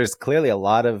 Yeah, there's clearly a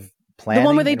lot of planning. The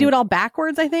one where they do it all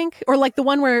backwards, I think, or like the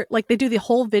one where like they do the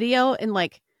whole video in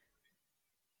like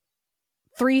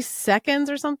 3 seconds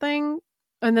or something,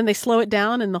 and then they slow it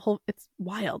down, and it's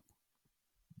wild.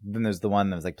 Then there's the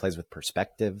one that was like plays with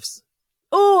perspectives.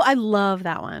 Oh, I love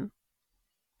that one.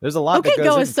 There's a lot. Okay, that goes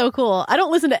Go in. is so cool. I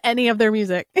don't listen to any of their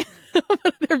music.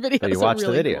 Their videos. But you watch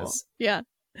are really the videos. Cool. Yeah.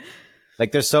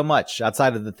 Like there's so much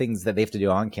outside of the things that they have to do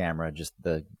on camera, just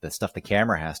the stuff the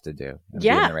camera has to do. And be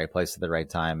in the right place at the right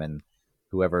time, and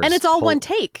whoever. And it's all one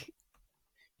take.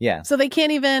 Yeah. So they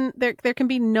can't even. There can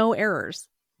be no errors.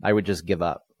 I would just give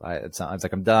up. I was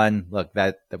like, I'm done. Look,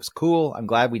 that was cool. I'm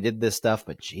glad we did this stuff,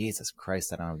 but Jesus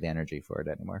Christ, I don't have the energy for it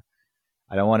anymore.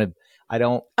 I don't want to. I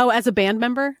don't. Oh, as a band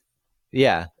member.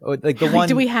 Yeah, like the one.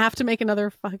 Do we have to make another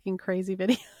fucking crazy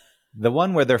video? The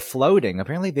one where they're floating.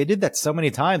 Apparently, they did that so many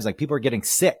times. Like people are getting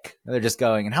sick. And they're just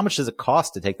going. And how much does it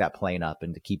cost to take that plane up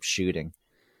and to keep shooting?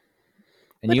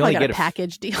 And you only get a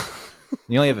package deal.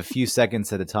 You only have a few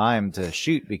seconds at a time to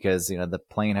shoot because the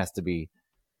plane has to be.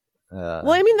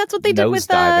 Well, I mean, that's what they did with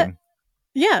diving.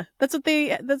 Yeah, that's what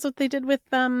they did with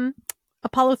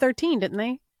Apollo 13, didn't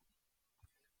they?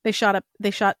 They shot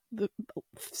the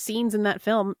scenes in that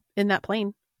film in that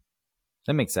plane.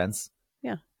 That makes sense.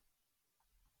 Yeah.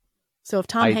 So if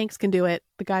Tom Hanks can do it,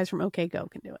 the guys from OK Go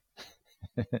can do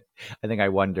it. I think I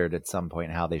wondered at some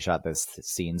point how they shot those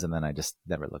scenes, and then I just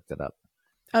never looked it up.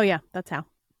 Oh yeah, that's how.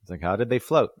 It's like, how did they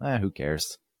float? Who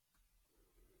cares?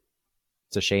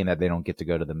 It's a shame that they don't get to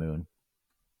go to the moon.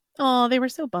 Oh, they were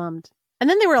so bummed. And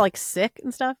then they were like sick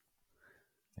and stuff.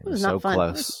 It was not fun. Close.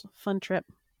 It was a fun trip.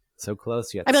 So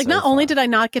close yet. I'd be like, so not only far. did I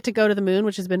not get to go to the moon,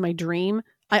 which has been my dream,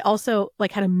 I also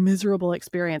like had a miserable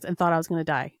experience and thought I was going to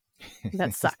die.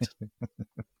 That sucked.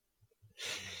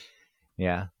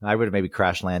 Yeah, I would have maybe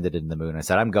crash landed in the moon. I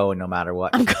said, I'm going no matter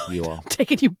what. I'm going. You all. I'm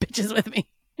taking you bitches with me.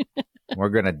 We're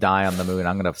going to die on the moon.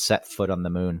 I'm going to set foot on the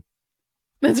moon.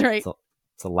 That's right.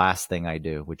 It's the last thing I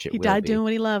do, which it he will died be. doing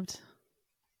what he loved.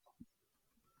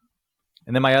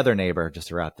 And then my other neighbor, just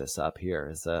to wrap this up here,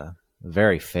 is a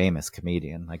very famous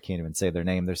comedian. I can't even say their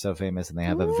name. They're so famous. And they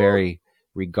have a very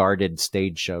regarded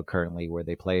stage show currently where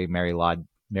they play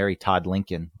Mary Todd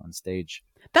Lincoln on stage.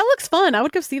 That looks fun. I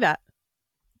would go see that.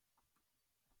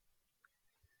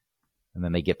 And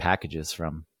then they get packages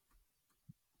from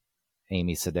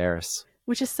Amy Sedaris.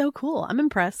 Which is so cool. I'm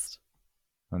impressed.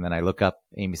 And then I look up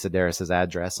Amy Sedaris'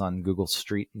 address on Google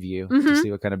Street View to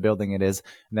see what kind of building it is.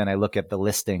 And then I look at the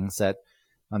listings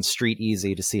on Street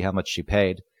Easy to see how much she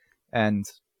paid. And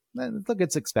look,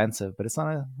 it's expensive, but it's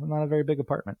not a very big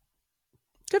apartment.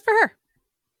 Good for her.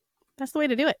 That's the way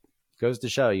to do it. Goes to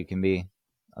show you can be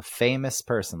a famous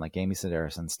person like Amy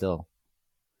Sedaris and still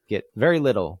get very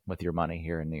little with your money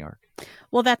here in New York.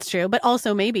 Well, that's true. But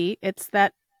also maybe it's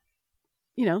that,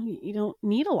 you don't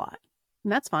need a lot.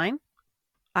 And that's fine.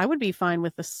 I would be fine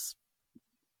with this.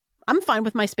 I'm fine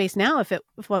with my space now if it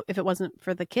wasn't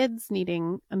for the kids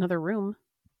needing another room.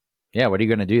 Yeah, what are you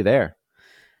going to do there?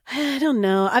 I don't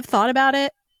know. I've thought about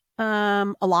it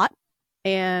a lot,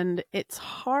 and it's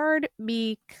hard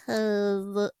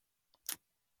because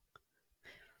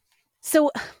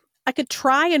so I could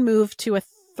try and move to a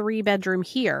 3-bedroom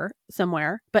here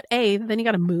somewhere, but then you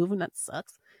got to move, and that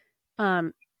sucks.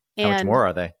 How much more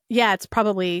are they? Yeah, it's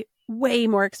probably way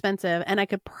more expensive, and I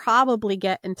could probably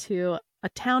get into a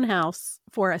townhouse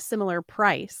for a similar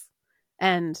price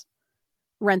and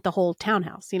rent the whole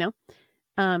townhouse,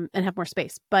 and have more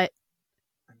space. But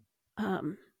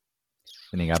then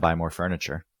you gotta buy more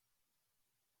furniture.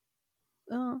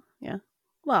 Oh yeah,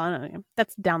 well, I don't know.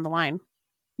 That's down the line.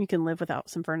 You can live without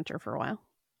some furniture for a while.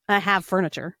 I have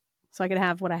furniture, so I could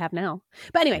have what I have now.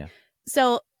 But anyway,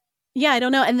 So yeah, I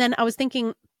don't know. And then I was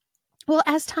thinking, well,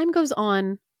 as time goes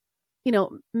on,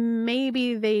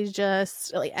 maybe they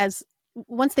just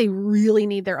once they really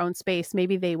need their own space,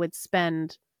 maybe they would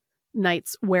spend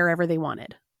nights wherever they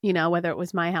wanted, whether it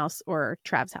was my house or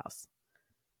Trav's house.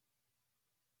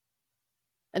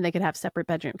 And they could have separate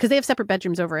bedrooms because they have separate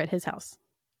bedrooms over at his house.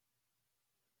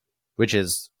 Which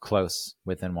is close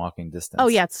within walking distance. Oh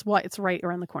yeah, it's right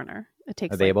around the corner. It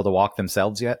takes. Are they able to walk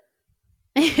themselves yet?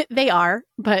 They are,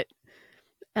 but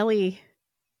Ellie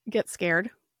gets scared.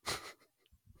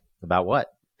 About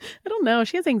what? I don't know.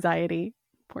 She has anxiety.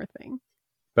 Poor thing.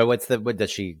 But what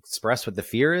does she express what the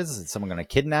fear is? Is someone going to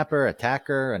kidnap her, attack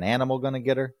her, an animal going to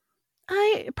get her?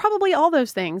 I probably all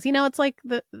those things. You know, it's like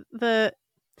the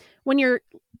when you're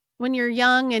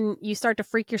young and you start to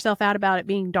freak yourself out about it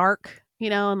being dark, you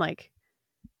know, and like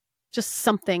just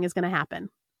something is going to happen,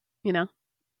 you know.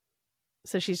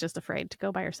 So she's just afraid to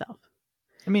go by herself.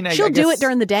 I mean, she'll I do guess... it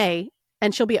during the day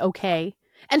and she'll be okay.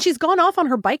 And she's gone off on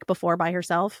her bike before by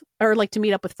herself or like to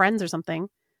meet up with friends or something.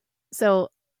 So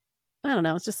I don't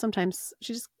know. It's just sometimes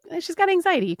she's got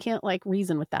anxiety. You can't like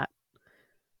reason with that.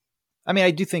 I mean,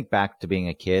 I do think back to being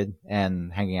a kid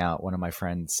and hanging out at one of my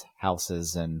friends'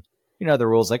 houses, and you know the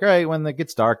rules like, all right, when it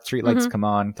gets dark, streetlights come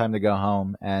on, time to go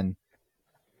home, and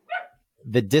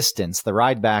the distance, the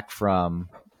ride back from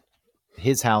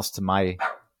his house to my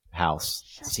house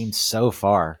seemed so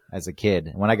far as a kid.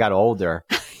 And when I got older,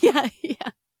 yeah,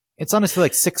 it's honestly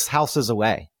like 6 houses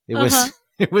away. It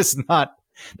was not.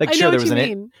 Like, sure,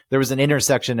 there was an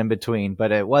intersection in between,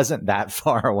 but it wasn't that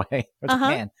far away. I was like,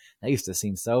 man, that used to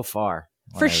seem so far.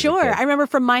 For sure. I remember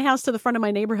from my house to the front of my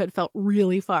neighborhood felt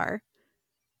really far.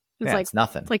 It's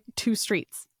nothing. It's like 2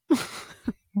 streets.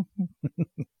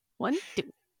 1, 2.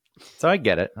 So I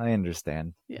get it. I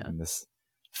understand. Yeah. And this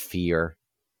fear,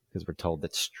 because we're told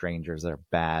that strangers are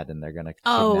bad and they're going to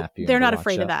kidnap you. They're not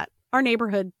afraid of that. Our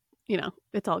neighborhood, you know,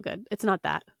 it's all good. It's not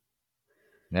that.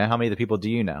 Yeah. How many of the people do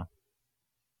you know?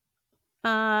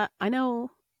 I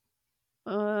know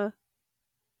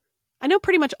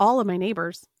pretty much all of my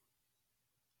neighbors,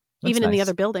 even in the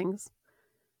other buildings.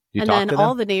 Do you talk to them?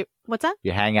 All the what's that?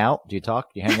 You hang out? Do you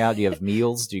talk? Do you hang out? Do you have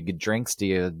meals? Do you get drinks? Do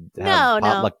you have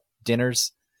potluck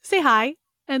dinners? Say hi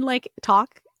and like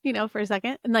talk, you know, for a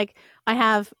second. And like I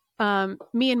have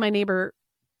me and my neighbor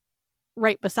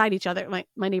right beside each other.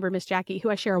 My neighbor, Miss Jackie, who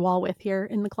I share a wall with here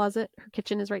in the closet. Her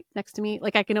kitchen is right next to me.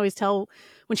 Like I can always tell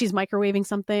when she's microwaving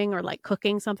something or like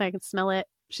cooking something. I can smell it.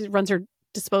 She runs her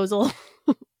disposal.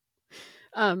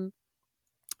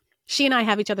 She and I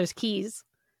have each other's keys.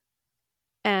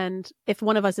 And if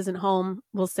one of us isn't home,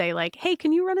 we'll say like, hey,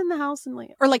 can you run in the house? And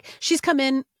like, or like she's come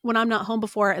in when I'm not home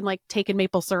before and like taken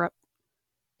maple syrup,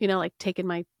 you know, like taken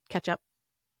my ketchup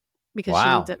because she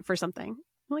needs it for something.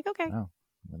 I'm like, okay. Wow.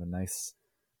 What a nice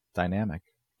dynamic.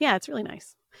 Yeah, it's really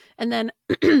nice. And then,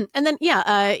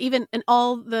 even and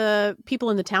all the people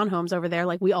in the townhomes over there,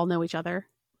 like we all know each other.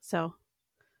 So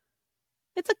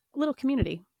it's a little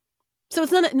community. So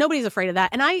it's nobody's afraid of that.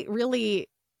 And I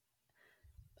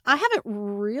haven't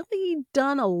really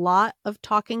done a lot of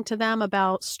talking to them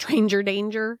about stranger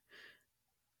danger.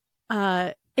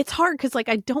 It's hard because like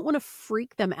I don't want to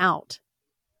freak them out,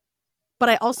 but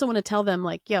I also want to tell them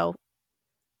like, yo,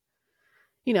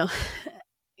 you know,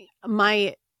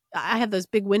 I have those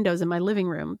big windows in my living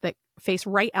room that face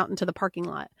right out into the parking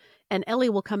lot, and Ellie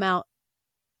will come out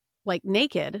like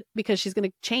naked because she's going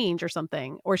to change or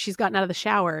something, or she's gotten out of the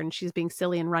shower and she's being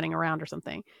silly and running around or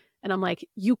something. And I'm like,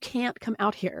 you can't come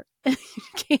out here. You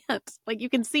can't. Like, you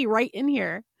can see right in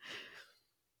here.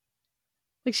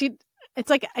 Like it's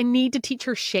like, I need to teach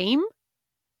her shame.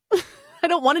 I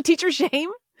don't want to teach her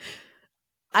shame.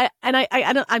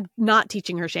 I'm not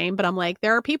teaching her shame, but I'm like,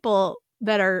 there are people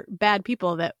that are bad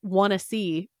people that want to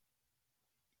see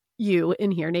you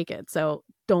in here naked. So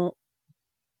don't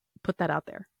put that out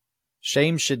there.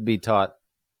 Shame should be taught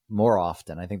more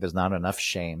often. I think there's not enough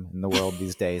shame in the world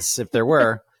these days. If there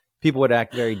were, people would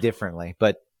act very differently,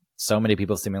 but so many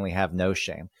people seemingly have no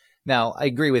shame. Now, I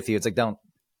agree with you. It's like, don't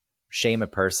shame a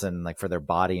person like for their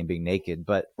body and being naked,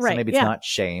 but so maybe it's not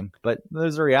shame, but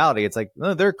there's a reality. It's like,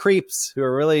 oh, they're creeps who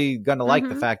are really going to like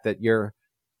the fact that you're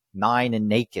 9 and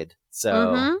naked.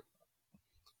 So,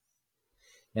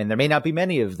 and there may not be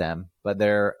many of them, but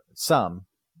there are some.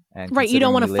 And right. You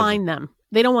don't want to find them.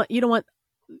 You don't want.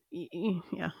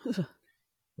 Yeah.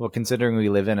 Well, considering we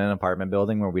live in an apartment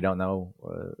building where we don't know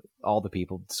all the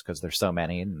people because there's so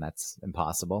many, and that's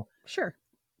impossible. Sure.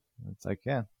 It's like,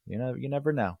 yeah, you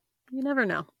never know. You never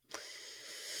know.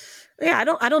 Yeah,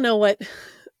 I don't know what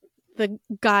the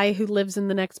guy who lives in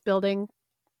the next building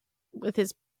with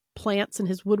his plants and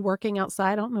his woodworking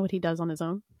outside, I don't know what he does on his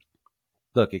own.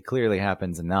 Look, it clearly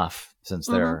happens enough since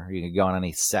you can go on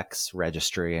any sex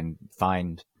registry and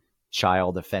find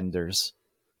child offenders.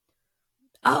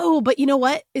 Oh, but you know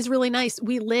what is really nice?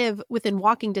 We live within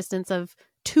walking distance of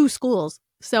 2 schools.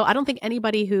 So I don't think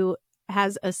anybody who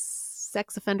has a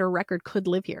sex offender record could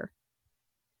live here.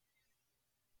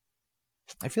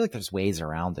 I feel like there's ways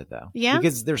around it, though. Yeah?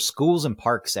 Because there's schools and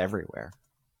parks everywhere.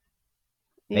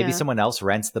 Maybe someone else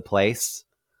rents the place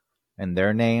and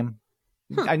their name.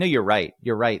 I know you're right.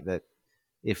 You're right that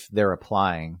if they're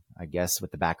applying, I guess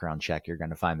with the background check, you're going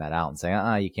to find that out and say,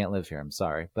 you can't live here. I'm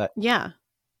sorry. But yeah.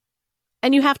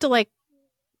 And you have to like,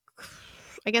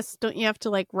 I guess, don't you have to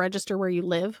like register where you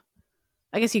live?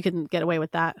 I guess you can get away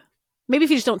with that. Maybe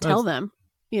if you just don't tell them,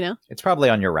 you know? It's probably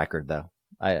on your record, though.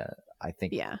 I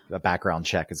think Yeah. a background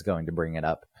check is going to bring it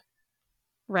up.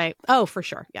 Right. Oh, for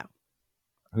sure. Yeah.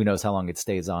 Who knows how long it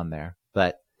stays on there?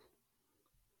 But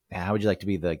how would you like to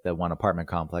be the one apartment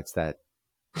complex that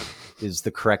is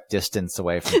the correct distance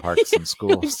away from parks and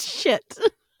schools? Shit.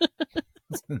 I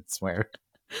swear.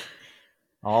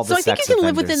 All the So I think sex you can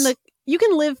live offenders. you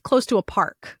can live close to a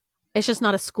park. It's just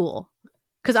not a school.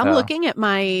 Because I'm looking at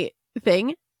my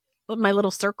thing, my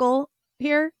little circle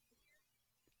here,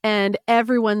 and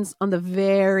everyone's on the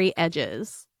very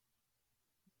edges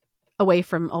away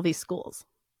from all these schools.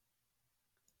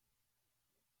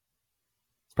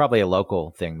 It's probably a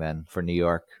local thing then for New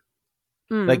York.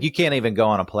 Mm. Like you can't even go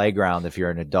on a playground if you're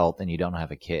an adult and you don't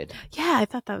have a kid. Yeah, I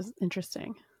thought that was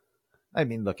interesting. I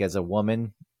mean, look, as a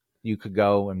woman, you could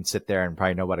go and sit there and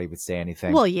probably nobody would say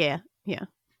anything. Well, yeah.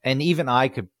 And even I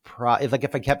could if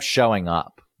I kept showing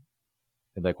up,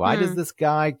 I'd be like, why does this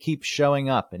guy keep showing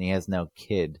up and he has no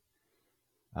kid?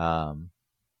 And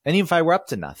even if I were up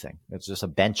to nothing, it's just a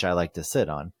bench I like to sit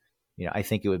on. You know, I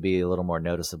think it would be a little more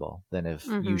noticeable than if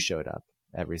you showed up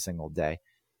every single day.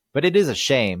 But it is a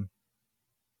shame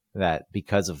that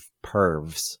because of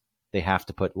pervs, they have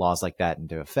to put laws like that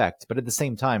into effect. But at the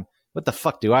same time, what the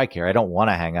fuck do I care? I don't want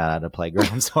to hang out at a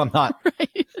playground, so I'm not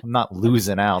Right. I'm not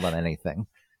losing out on anything.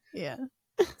 Yeah.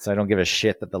 So I don't give a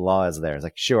shit that the law is there. It's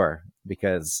like, sure,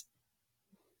 because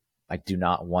I do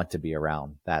not want to be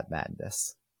around that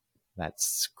madness, that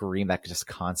scream, that just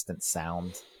constant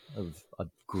sound of a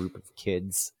group of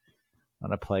kids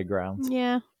on a playground.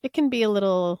 Yeah. It can be a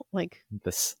little like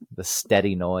The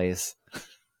steady noise.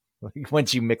 Like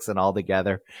once you mix it all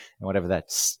together and whatever that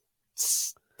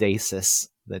stasis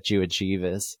that you achieve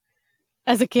is.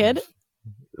 as a kid.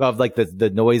 Of like the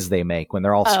noise they make when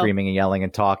they're all screaming and yelling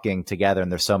and talking together,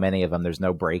 and there's so many of them, there's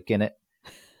no break in it.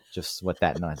 Just what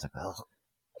that noise, like, oh.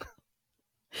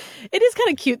 It is kind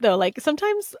of cute though. Like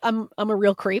sometimes I'm a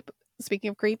real creep. Speaking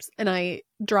of creeps, and I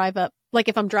drive up. Like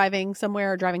if I'm driving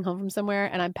somewhere or driving home from somewhere,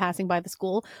 and I'm passing by the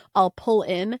school, I'll pull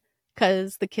in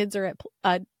because the kids are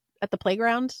at the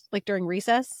playground, like during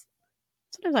recess.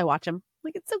 Sometimes I watch them.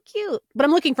 Like it's so cute, but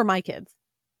I'm looking for my kids.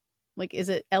 Like, is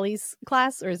it Ellie's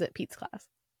class or is it Pete's class?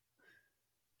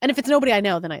 And if it's nobody I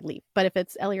know, then I leave. But if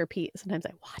it's Ellie or Pete, sometimes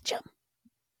I watch them.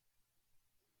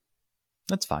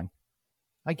 That's fine.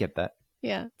 I get that.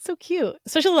 Yeah, it's so cute.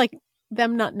 Especially like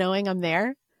them not knowing I'm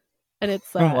there, and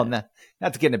it's Well,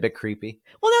 that's getting a bit creepy.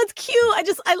 well, no, it's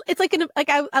cute. It's like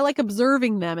I like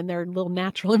observing them in their little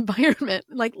natural environment.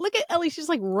 Like, look at Ellie; she's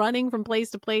like running from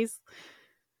place to place.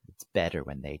 It's better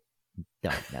when they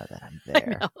don't know that I'm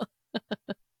there,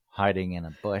 hiding in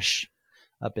a bush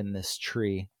up in this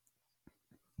tree.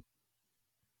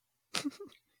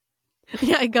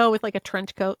 Yeah, I go with like a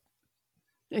trench coat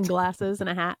and glasses and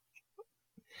a hat.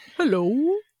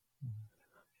 Hello.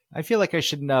 I feel like I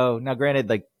should know. Now, granted,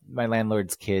 like my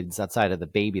landlord's kids, outside of the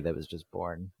baby that was just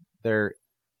born, they're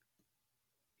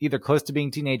either close to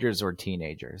being teenagers or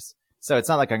teenagers. So it's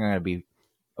not like I'm going to be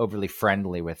overly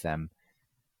friendly with them.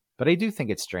 But I do think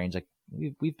it's strange. Like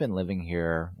we've been living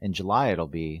here. In July, it'll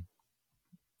be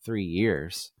 3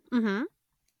 years. Mm-hmm.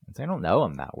 I don't know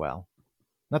them that well.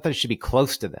 Not that I should be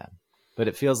close to them, but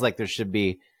it feels like there should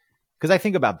be. Because I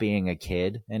think about being a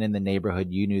kid, and in the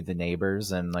neighborhood, you knew the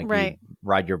neighbors, and like Right. you'd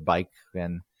ride your bike,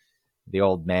 and the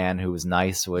old man who was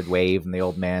nice would wave, and the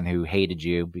old man who hated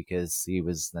you because he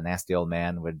was the nasty old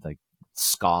man would like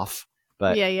scoff.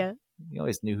 But Yeah. you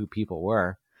always knew who people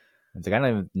were. It's like I don't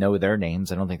even know their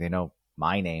names. I don't think they know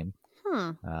my name.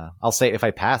 I'll say if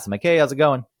I pass, I'm like, "Hey, how's it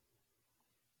going?"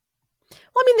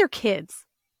 Well, I mean, they're kids.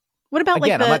 What about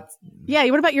Again, like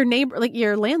what about your neighbor, like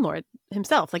your landlord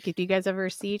himself? Like, do you guys ever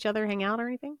see each other, hang out, or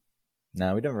anything?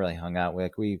 No, we don't really hung out.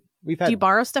 Like we've had. Do you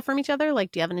borrow stuff from each other?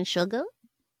 Like, do you have any sugar?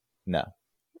 No.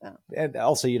 Oh. And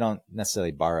also, you don't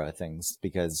necessarily borrow things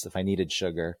because if I needed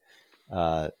sugar,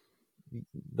 the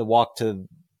walk to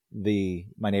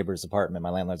my neighbor's apartment, my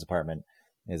landlord's apartment,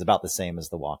 is about the same as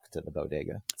the walk to the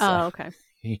bodega. So Oh, okay.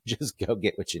 you just go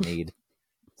get what you need.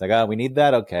 It's like, oh, we need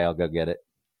that? Okay, I'll go get it.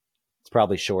 It's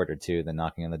probably shorter, too, than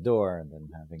knocking on the door and then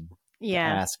having to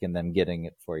ask and them getting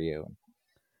it for you.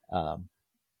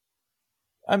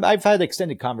 I've had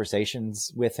extended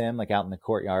conversations with him, like out in the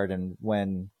courtyard. And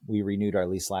when we renewed our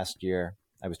lease last year,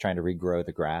 I was trying to regrow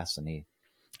the grass, and he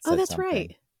said that's something.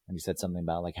 right. And he said something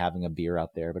about like having a beer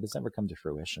out there, but it's never come to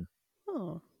fruition.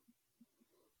 Oh,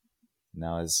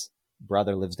 Now his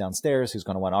brother lives downstairs, who's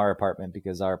going to want our apartment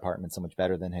because our apartment's so much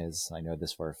better than his. I know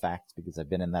this for a fact because I've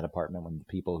been in that apartment when the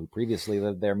people who previously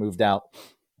lived there moved out,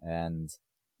 and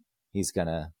he's going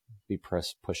to be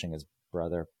pushing his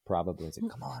brother probably is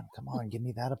like, come on, give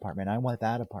me that apartment. I want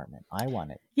that apartment. I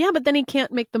want it. Yeah, but then he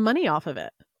can't make the money off of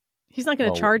it. He's not going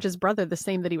to Well, charge his brother the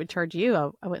same that he would charge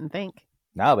you, I wouldn't think.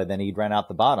 No, but then he'd rent out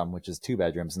the bottom, which is 2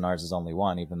 bedrooms, and ours is only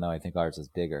 1, even though I think ours is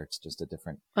bigger. It's just a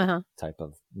different type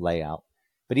of layout.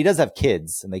 But he does have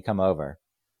kids, and they come over.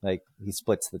 Like, he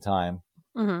splits the time.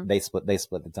 Mm-hmm. They split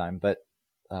the time. But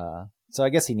so I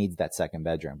guess he needs that second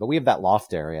bedroom. But we have that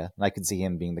loft area, and I could see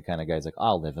him being the kind of guy who's like,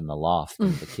 I'll live in the loft,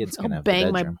 and the kids can have the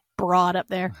bang bedroom. my broad up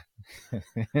there.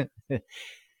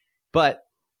 But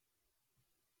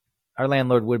our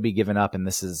landlord would be giving up, and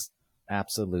this is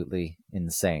absolutely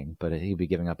insane, but he'd be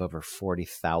giving up over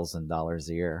 $40,000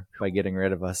 a year by getting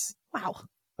rid of us. Wow.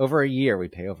 Over a year, we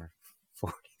pay over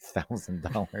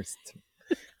 $40,000.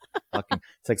 Fucking,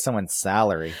 it's like someone's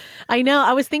salary. I know.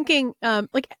 I was thinking,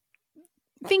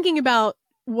 thinking about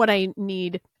what I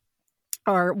need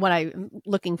or what I'm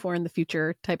looking for in the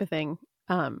future type of thing.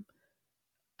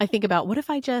 I think about, what if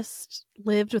I just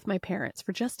lived with my parents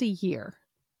for just a year?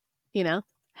 You know,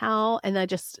 and I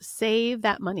just save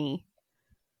that money.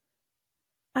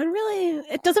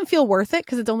 It doesn't feel worth it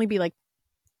because it'd only be like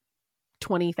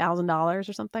 $20,000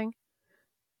 or something.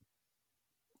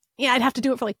 Yeah, I'd have to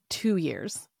do it for like 2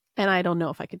 years. And I don't know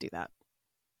if I could do that.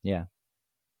 Yeah.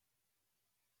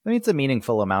 I mean, it's a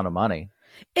meaningful amount of money.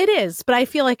 It is, but I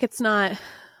feel like it's not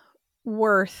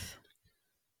worth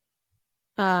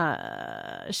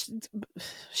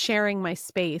sharing my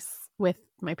space with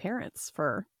my parents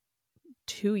for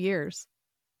 2 years.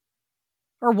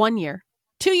 Or 1 year.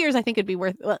 2 years, I think it'd be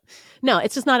worth. Well, no,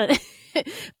 it's just not.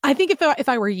 I think if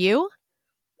I were you,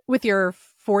 with your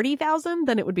 40,000,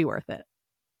 then it would be worth it.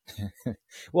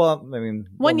 Well, I mean,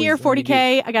 1 year,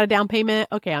 40K. I got a down payment.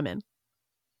 Okay, I'm in.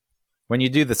 When you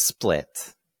do the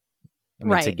split, I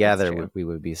mean, right, together we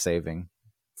would be saving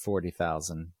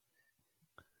 40,000.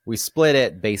 We split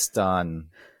it based on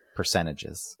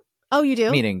percentages. Oh, you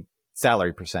do? Meaning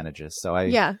salary percentages. So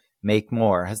I make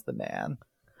more as the man.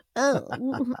 Oh.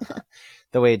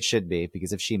 The way it should be,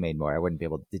 because if she made more, I wouldn't be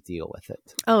able to deal with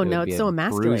it. Oh, no, it's so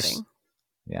emasculating.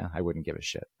 Yeah, I wouldn't give a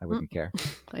shit. I wouldn't care.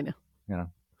 I know. You know,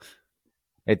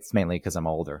 it's mainly because I'm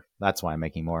older. That's why I'm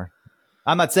making more.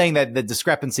 I'm not saying that the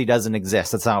discrepancy doesn't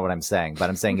exist. That's not what I'm saying. But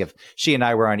I'm saying if she and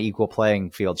I were on equal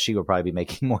playing field, she would probably be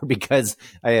making more because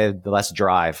I had less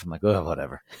drive. I'm like, oh,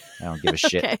 whatever. I don't give a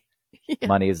shit. Okay. Yeah.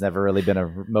 Money has never really been a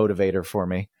motivator for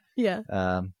me. Yeah.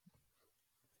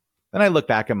 And I look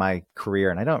back at my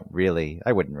career and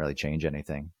I wouldn't really change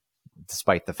anything,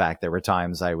 despite the fact there were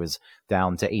times I was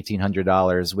down to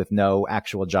 $1,800 with no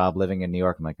actual job living in New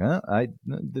York. I'm like,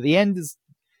 the end is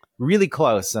really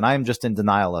close and I'm just in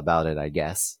denial about it, I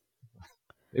guess.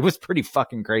 It was pretty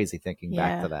fucking crazy thinking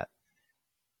back to that.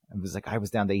 It was like, I was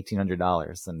down to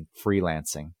 $1,800 and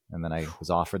freelancing. And then I was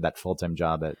offered that full-time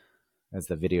job as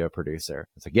the video producer.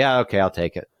 It's like, yeah, okay, I'll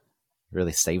take it.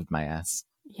 Really saved my ass.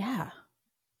 Yeah.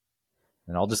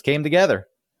 And it all just came together.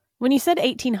 When you said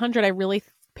 1,800, I really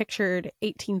pictured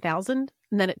 18,000.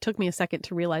 And then it took me a second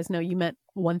to realize, no, you meant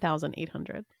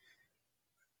 1,800.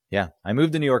 Yeah. I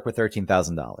moved to New York with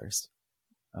 $13,000.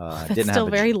 That's still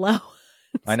very low.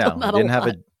 I know. I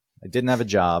didn't have a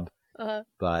job,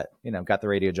 but, got the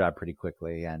radio job pretty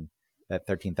quickly. And that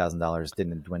 $13,000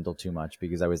 didn't dwindle too much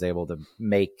because I was able to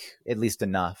make at least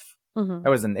enough. Mm-hmm. I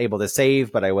wasn't able to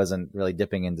save, but I wasn't really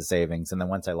dipping into savings. And then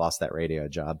once I lost that radio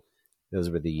job, those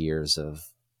were the years of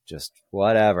just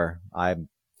whatever. I'm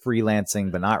freelancing,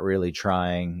 but not really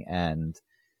trying and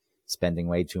spending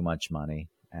way too much money.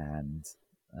 And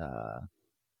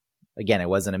again, it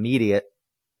wasn't immediate,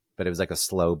 but it was like a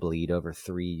slow bleed over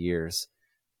 3 years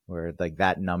where like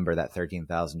that number, that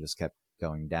 13,000 just kept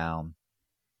going down.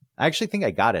 I actually think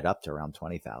I got it up to around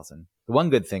 20,000. The one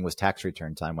good thing was tax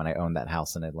return time when I owned that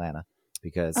house in Atlanta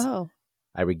because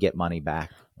I would get money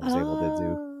back. I was able to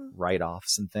do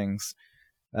write-offs and things.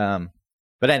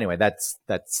 But anyway, that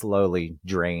slowly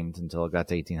drained until it got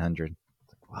to 1,800.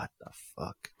 Like, what the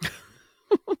fuck?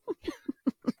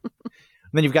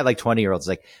 And then you've got like 20-year-olds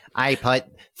like, I put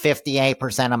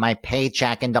 58% of my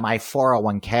paycheck into my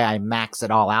 401k. I max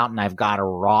it all out and I've got a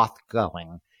Roth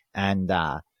going. And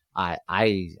I'm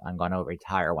going to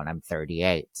retire when I'm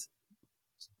 38.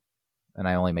 And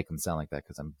I only make them sound like that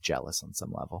because I'm jealous on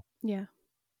some level. Yeah.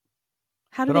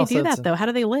 How do they do that, though? How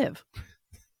do they live?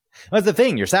 That's the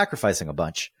thing. You're sacrificing a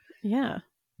bunch. Yeah.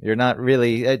 You're not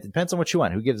really, it depends on what you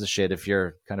want. Who gives a shit if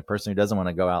you're the kind of person who doesn't want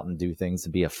to go out and do things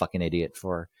and be a fucking idiot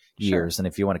for years. And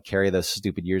if you want to carry those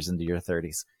stupid years into your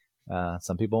 30s,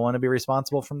 some people want to be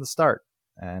responsible from the start.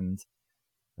 And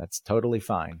that's totally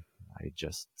fine. I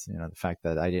just, the fact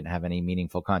that I didn't have any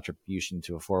meaningful contribution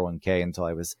to a 401k until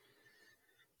I was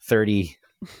 30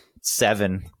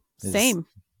 7 is Same.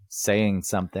 saying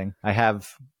something. I have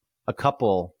a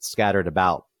couple scattered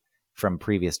about from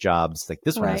previous jobs. Like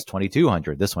this one has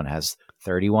 2,200. This one has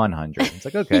 3,100. It's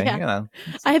like, okay, Yeah. you know.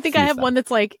 I think I have one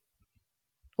that's like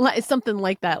something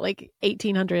like that, like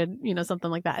 1,800,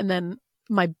 something like that. And then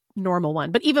my normal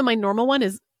one. But even my normal one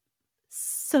is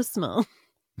so small.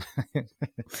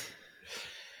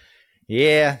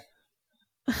 Yeah.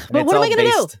 But what am I going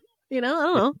to do? I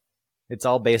don't know. It's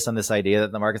all based on this idea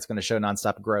that the market's going to show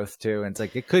nonstop growth too. And it's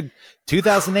like, it could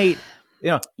 2008,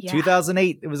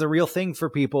 2008, it was a real thing for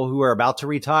people who are about to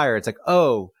retire. It's like,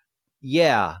 oh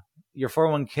yeah, your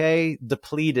 401k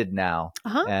depleted now.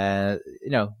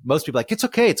 Most people are like, it's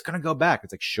okay. It's going to go back.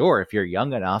 It's like, sure. If you're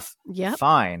young enough,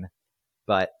 fine.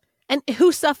 And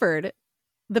who suffered?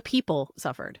 The people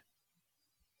suffered.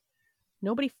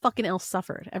 Nobody fucking else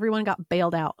suffered. Everyone got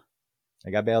bailed out. I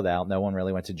got bailed out. No one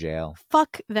really went to jail.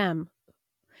 Fuck them.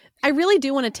 I really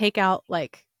do want to take out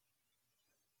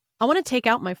I want to take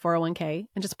out my 401k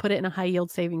and just put it in a high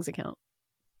yield savings account.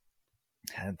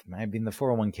 I mean, the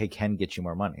 401k can get you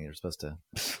more money. You're supposed to.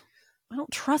 I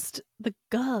don't trust the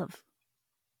gov.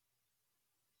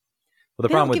 Well, the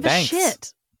problem with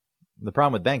banks. The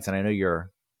problem with banks, and I know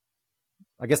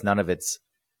I guess none of it's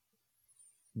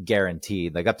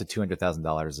guaranteed. Like up to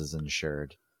 $200,000 is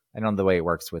insured. I don't know the way it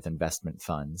works with investment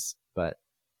funds, but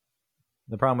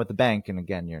the problem with the bank, and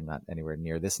again, you're not anywhere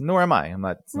near this, nor am I. I'm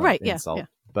not. It's not right. an insult, yeah.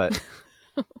 But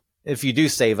if you do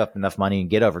save up enough money and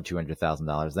get over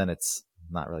 $200,000, then it's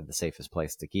not really the safest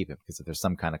place to keep it because if there's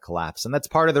some kind of collapse, and that's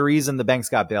part of the reason the banks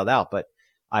got bailed out. But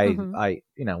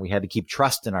we had to keep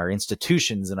trust in our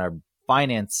institutions and our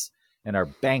finance and our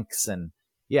banks, and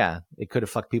yeah, it could have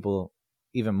fucked people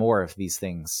even more if these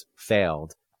things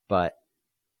failed. But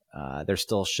there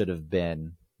still should have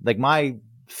been, like, my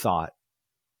thought,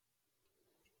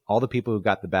 all the people who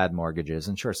got the bad mortgages,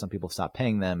 and sure, some people stopped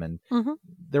paying them, and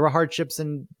there were hardships,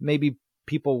 and maybe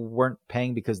people weren't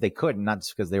paying because they couldn't, not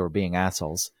just because they were being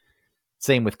assholes.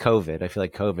 Same with COVID. I feel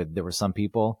like COVID, there were some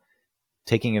people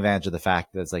taking advantage of the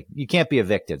fact that it's like, you can't be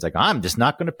evicted. It's like, I'm just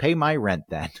not going to pay my rent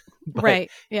then. But,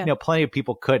 right. Yeah. Plenty of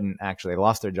people couldn't actually. They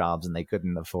lost their jobs and they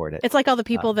couldn't afford it. It's like all the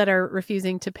people that are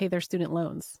refusing to pay their student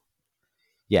loans.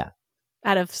 Yeah.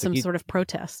 Out of some sort of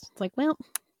protest. It's like, well.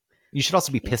 You should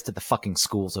also be pissed at the fucking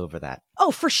schools over that.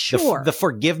 Oh, for sure. The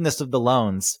forgiveness of the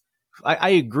loans. I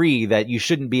agree that you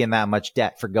shouldn't be in that much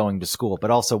debt for going to school. But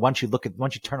also, once you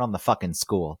turn on the fucking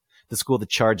school, the school that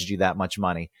charged you that much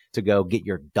money to go get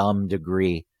your dumb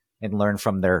degree and learn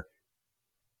from their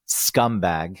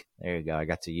scumbag. There you go. I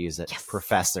got to use it. Yes.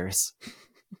 Professors.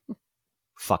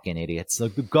 Fucking idiots.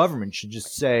 Like, the government should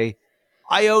just say,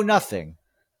 I owe nothing.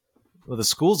 Well, the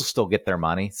schools will still get their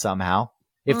money somehow.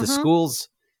 If the schools,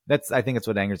 I think that's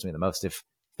what angers me the most. If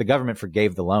the government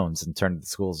forgave the loans and turned to the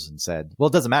schools and said, well,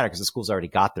 it doesn't matter because the schools already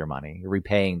got their money. You're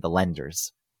repaying the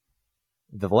lenders.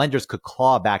 The lenders could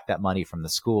claw back that money from the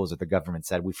schools if the government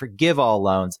said, we forgive all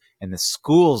loans and the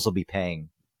schools will be paying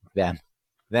them.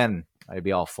 Then I'd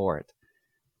be all for it.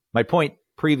 My point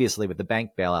previously with the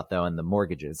bank bailout, though, and the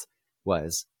mortgages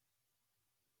was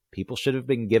people should have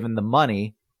been given the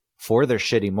money for their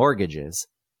shitty mortgages.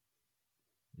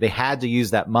 They had to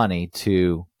use that money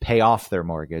to pay off their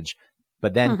mortgage,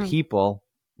 but then people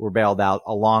were bailed out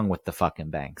along with the fucking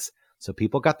banks. So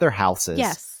people got their houses.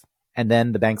 Yes. And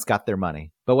then the banks got their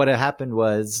money. But what had happened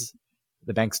was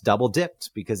the banks double dipped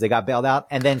because they got bailed out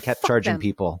and then kept charging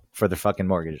people for their fucking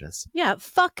mortgages. Yeah,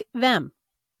 fuck them.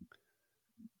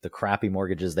 The crappy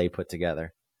mortgages they put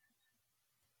together.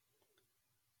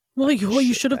 Well,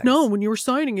 you should have known when you were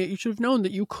signing it. You should have known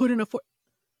that you couldn't afford.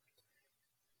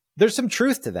 There's some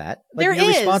truth to that. Like, you're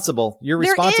responsible. You're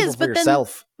responsible for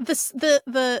yourself.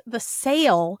 The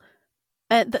sale.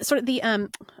 Not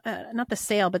the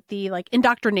sale, but the like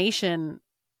indoctrination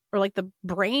or like the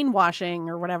brainwashing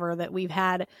or whatever that we've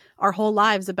had our whole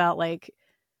lives about like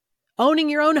owning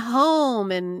your own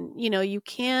home and, you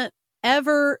can't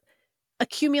ever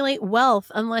accumulate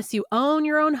wealth unless you own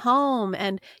your own home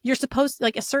and you're supposed to,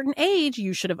 like a certain age,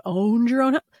 you should have owned your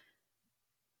own home.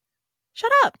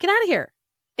 Shut up. Get out of here.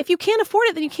 If you can't afford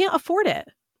it, then you can't afford it.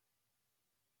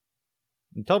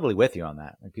 I'm totally with you on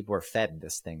that. Like, people are fed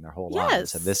this thing their whole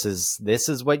lives. So this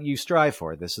is what you strive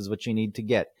for. This is what you need to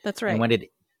get. That's right. And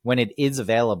when it is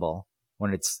available,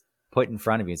 when it's put in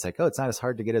front of you, it's like, oh, it's not as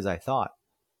hard to get as I thought.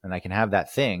 And I can have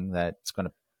that thing that's going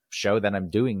to show that I'm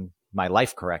doing my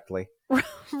life correctly.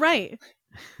 Right.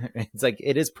 It's like,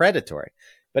 it is predatory.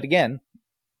 But again,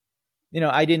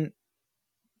 I didn't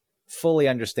fully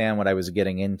understand what I was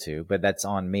getting into, but that's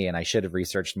on me. And I should have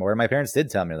researched more. My parents did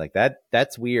tell me like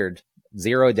that's weird.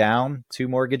 0 down, 2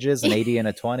 mortgages, an 80 and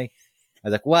a 20. I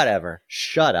was like, whatever,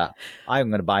 shut up. I'm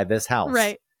going to buy this house.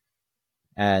 Right.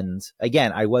 And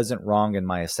again, I wasn't wrong in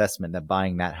my assessment that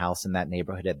buying that house in that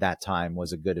neighborhood at that time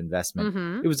was a good investment.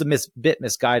 Mm-hmm. It was a bit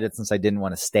misguided since I didn't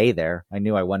want to stay there. I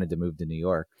knew I wanted to move to New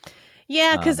York.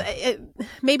 Yeah, because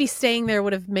maybe staying there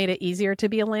would have made it easier to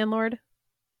be a landlord.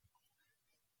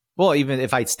 Well, even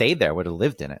if I'd stayed there, I would have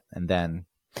lived in it. And then...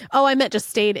 Oh, I meant just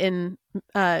stayed in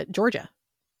Georgia.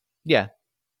 Yeah.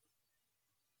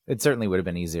 It certainly would have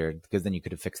been easier because then you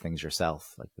could have fixed things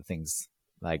yourself. Like the things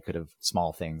I could have,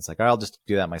 small things. Like, I'll just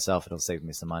do that myself. It'll save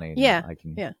me some money. Yeah. I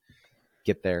can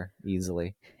get there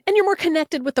easily. And you're more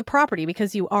connected with the property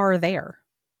because you are there.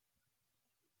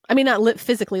 I mean, not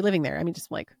physically living there. I mean,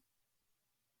 just like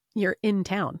you're in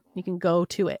town. You can go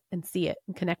to it and see it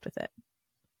and connect with it.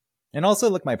 And also,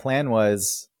 look, my plan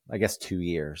was, I guess, 2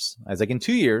 years. I was like, in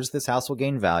 2 years, this house will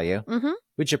gain value,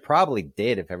 which it probably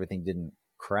did if everything didn't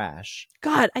crash.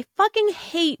 God, I fucking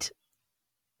hate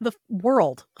the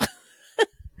world.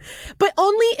 But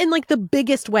only in like the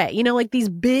biggest way, you know, like these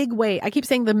big way. I keep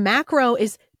saying the macro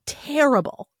is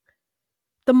terrible.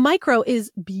 The micro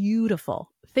is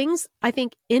beautiful. Things, I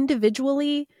think,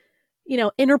 individually, you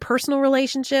know, interpersonal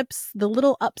relationships, the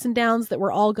little ups and downs that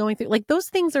we're all going through, like those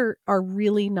things are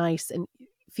really nice and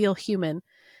feel human.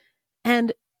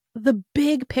 And the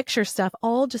big picture stuff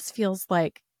all just feels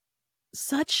like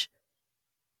such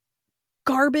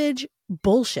garbage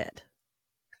bullshit.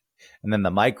 And then the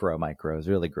micro is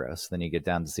really gross. Then you get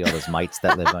down to see all those mites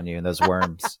that live on you and those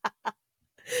worms.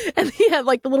 And you have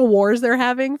like the little wars they're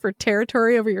having for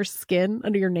territory over your skin,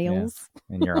 under your nails.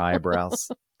 Yeah. And your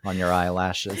eyebrows, on your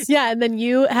eyelashes. Yeah. And then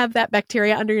you have that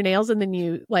bacteria under your nails and then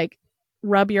you like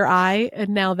rub your eye and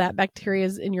now that bacteria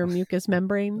is in your mucous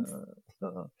membranes.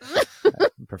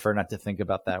 I prefer not to think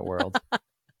about that world.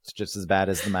 It's just as bad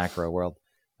as the macro world.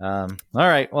 All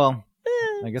right. Well,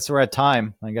 I guess we're at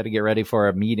time. I got to get ready for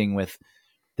a meeting with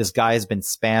this guy has been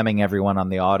spamming everyone on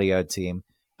the audio team.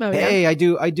 Oh, hey, yeah?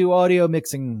 I do audio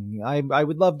mixing. I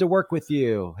would love to work with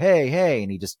you. Hey.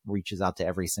 And he just reaches out to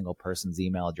every single person's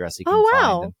email address he can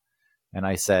wow. find. And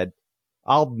I said,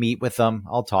 I'll meet with them.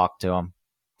 I'll talk to him.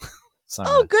 So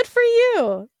oh, good for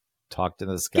you. Talk to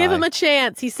this guy. Give him a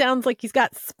chance. He sounds like he's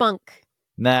got spunk.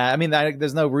 Nah, I mean,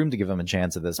 there's no room to give him a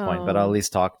chance at this point, but I'll at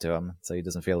least talk to him so he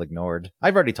doesn't feel ignored.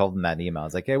 I've already told him that in email.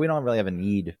 It's like, hey, we don't really have a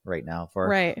need right now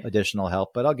for additional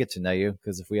help, but I'll get to know you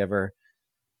because if we ever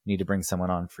need to bring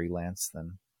someone on freelance,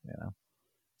 then, you know,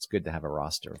 it's good to have a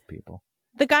roster of people.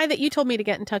 The guy that you told me to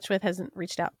get in touch with hasn't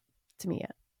reached out to me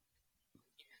yet.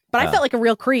 But I felt like a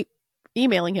real creep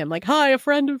emailing him, like, hi, a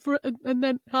friend, and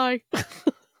then hi.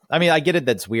 I mean, I get it.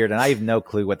 That's weird. And I have no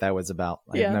clue what that was about.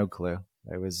 I have no clue.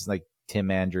 It was like Tim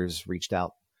Andrews reached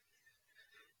out.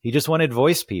 He just wanted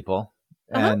voice people.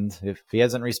 And if he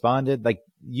hasn't responded, like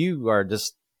you are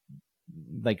just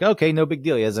like, okay, no big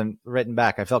deal. He hasn't written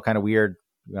back. I felt kind of weird,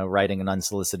 you know, writing an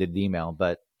unsolicited email,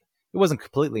 but it wasn't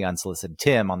completely unsolicited.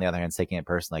 Tim, on the other hand, is taking it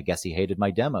personally. I guess he hated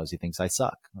my demos. He thinks I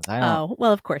suck. Oh,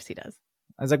 well, of course he does.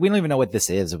 I was like, we don't even know what this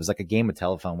is. It was like a game of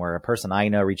telephone where a person I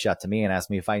know reached out to me and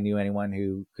asked me if I knew anyone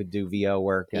who could do VO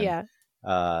work. And,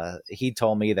 he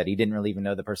told me that he didn't really even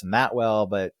know the person that well,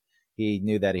 but he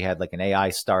knew that he had like an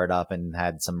AI startup and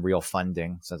had some real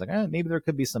funding. So I was like, maybe there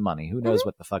could be some money. Who knows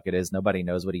what the fuck it is? Nobody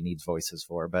knows what he needs voices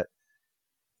for, but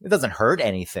it doesn't hurt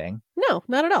anything. No,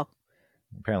 not at all.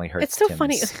 Apparently hurts. It's so Tim's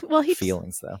funny. Well,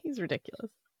 feelings though. He's ridiculous.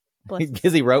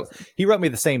 Because he wrote me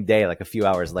the same day, like a few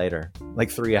hours later,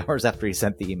 like 3 hours after he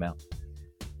sent the email.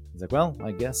 He's like, well,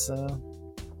 I guess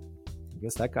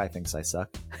that guy thinks I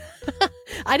suck.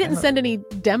 I didn't send any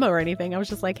demo or anything. I was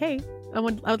just like, hey, I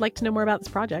would like to know more about this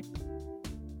project.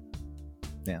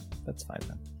 Yeah, that's fine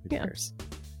then. Who cares?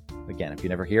 Again, if you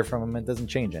never hear from him, it doesn't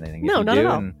change anything. No, not at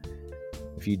all.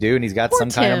 If you do and he's got Poor some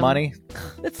Tim. kind of money.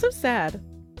 It's so sad.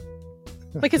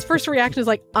 Like his first reaction is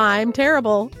like, I'm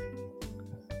terrible.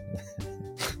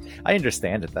 I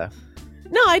understand it though.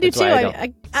 No, I do That's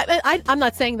too. I'm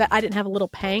not saying that I didn't have a little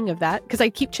pang of that because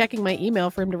I keep checking my email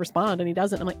for him to respond and he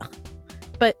doesn't. I'm like, ugh.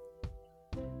 But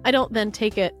I don't then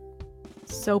take it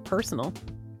so personal.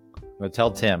 Well,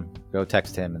 tell Tim, go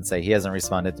text him and say he hasn't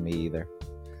responded to me either.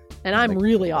 And I'm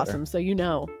really awesome, so you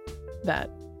know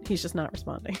that he's just not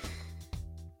responding.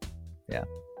 Yeah,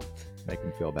 make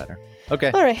him feel better. Okay.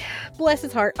 All right. Bless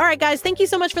his heart. All right, guys. Thank you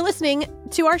so much for listening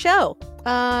to our show.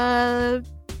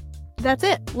 That's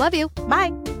it. Love you.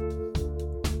 Bye.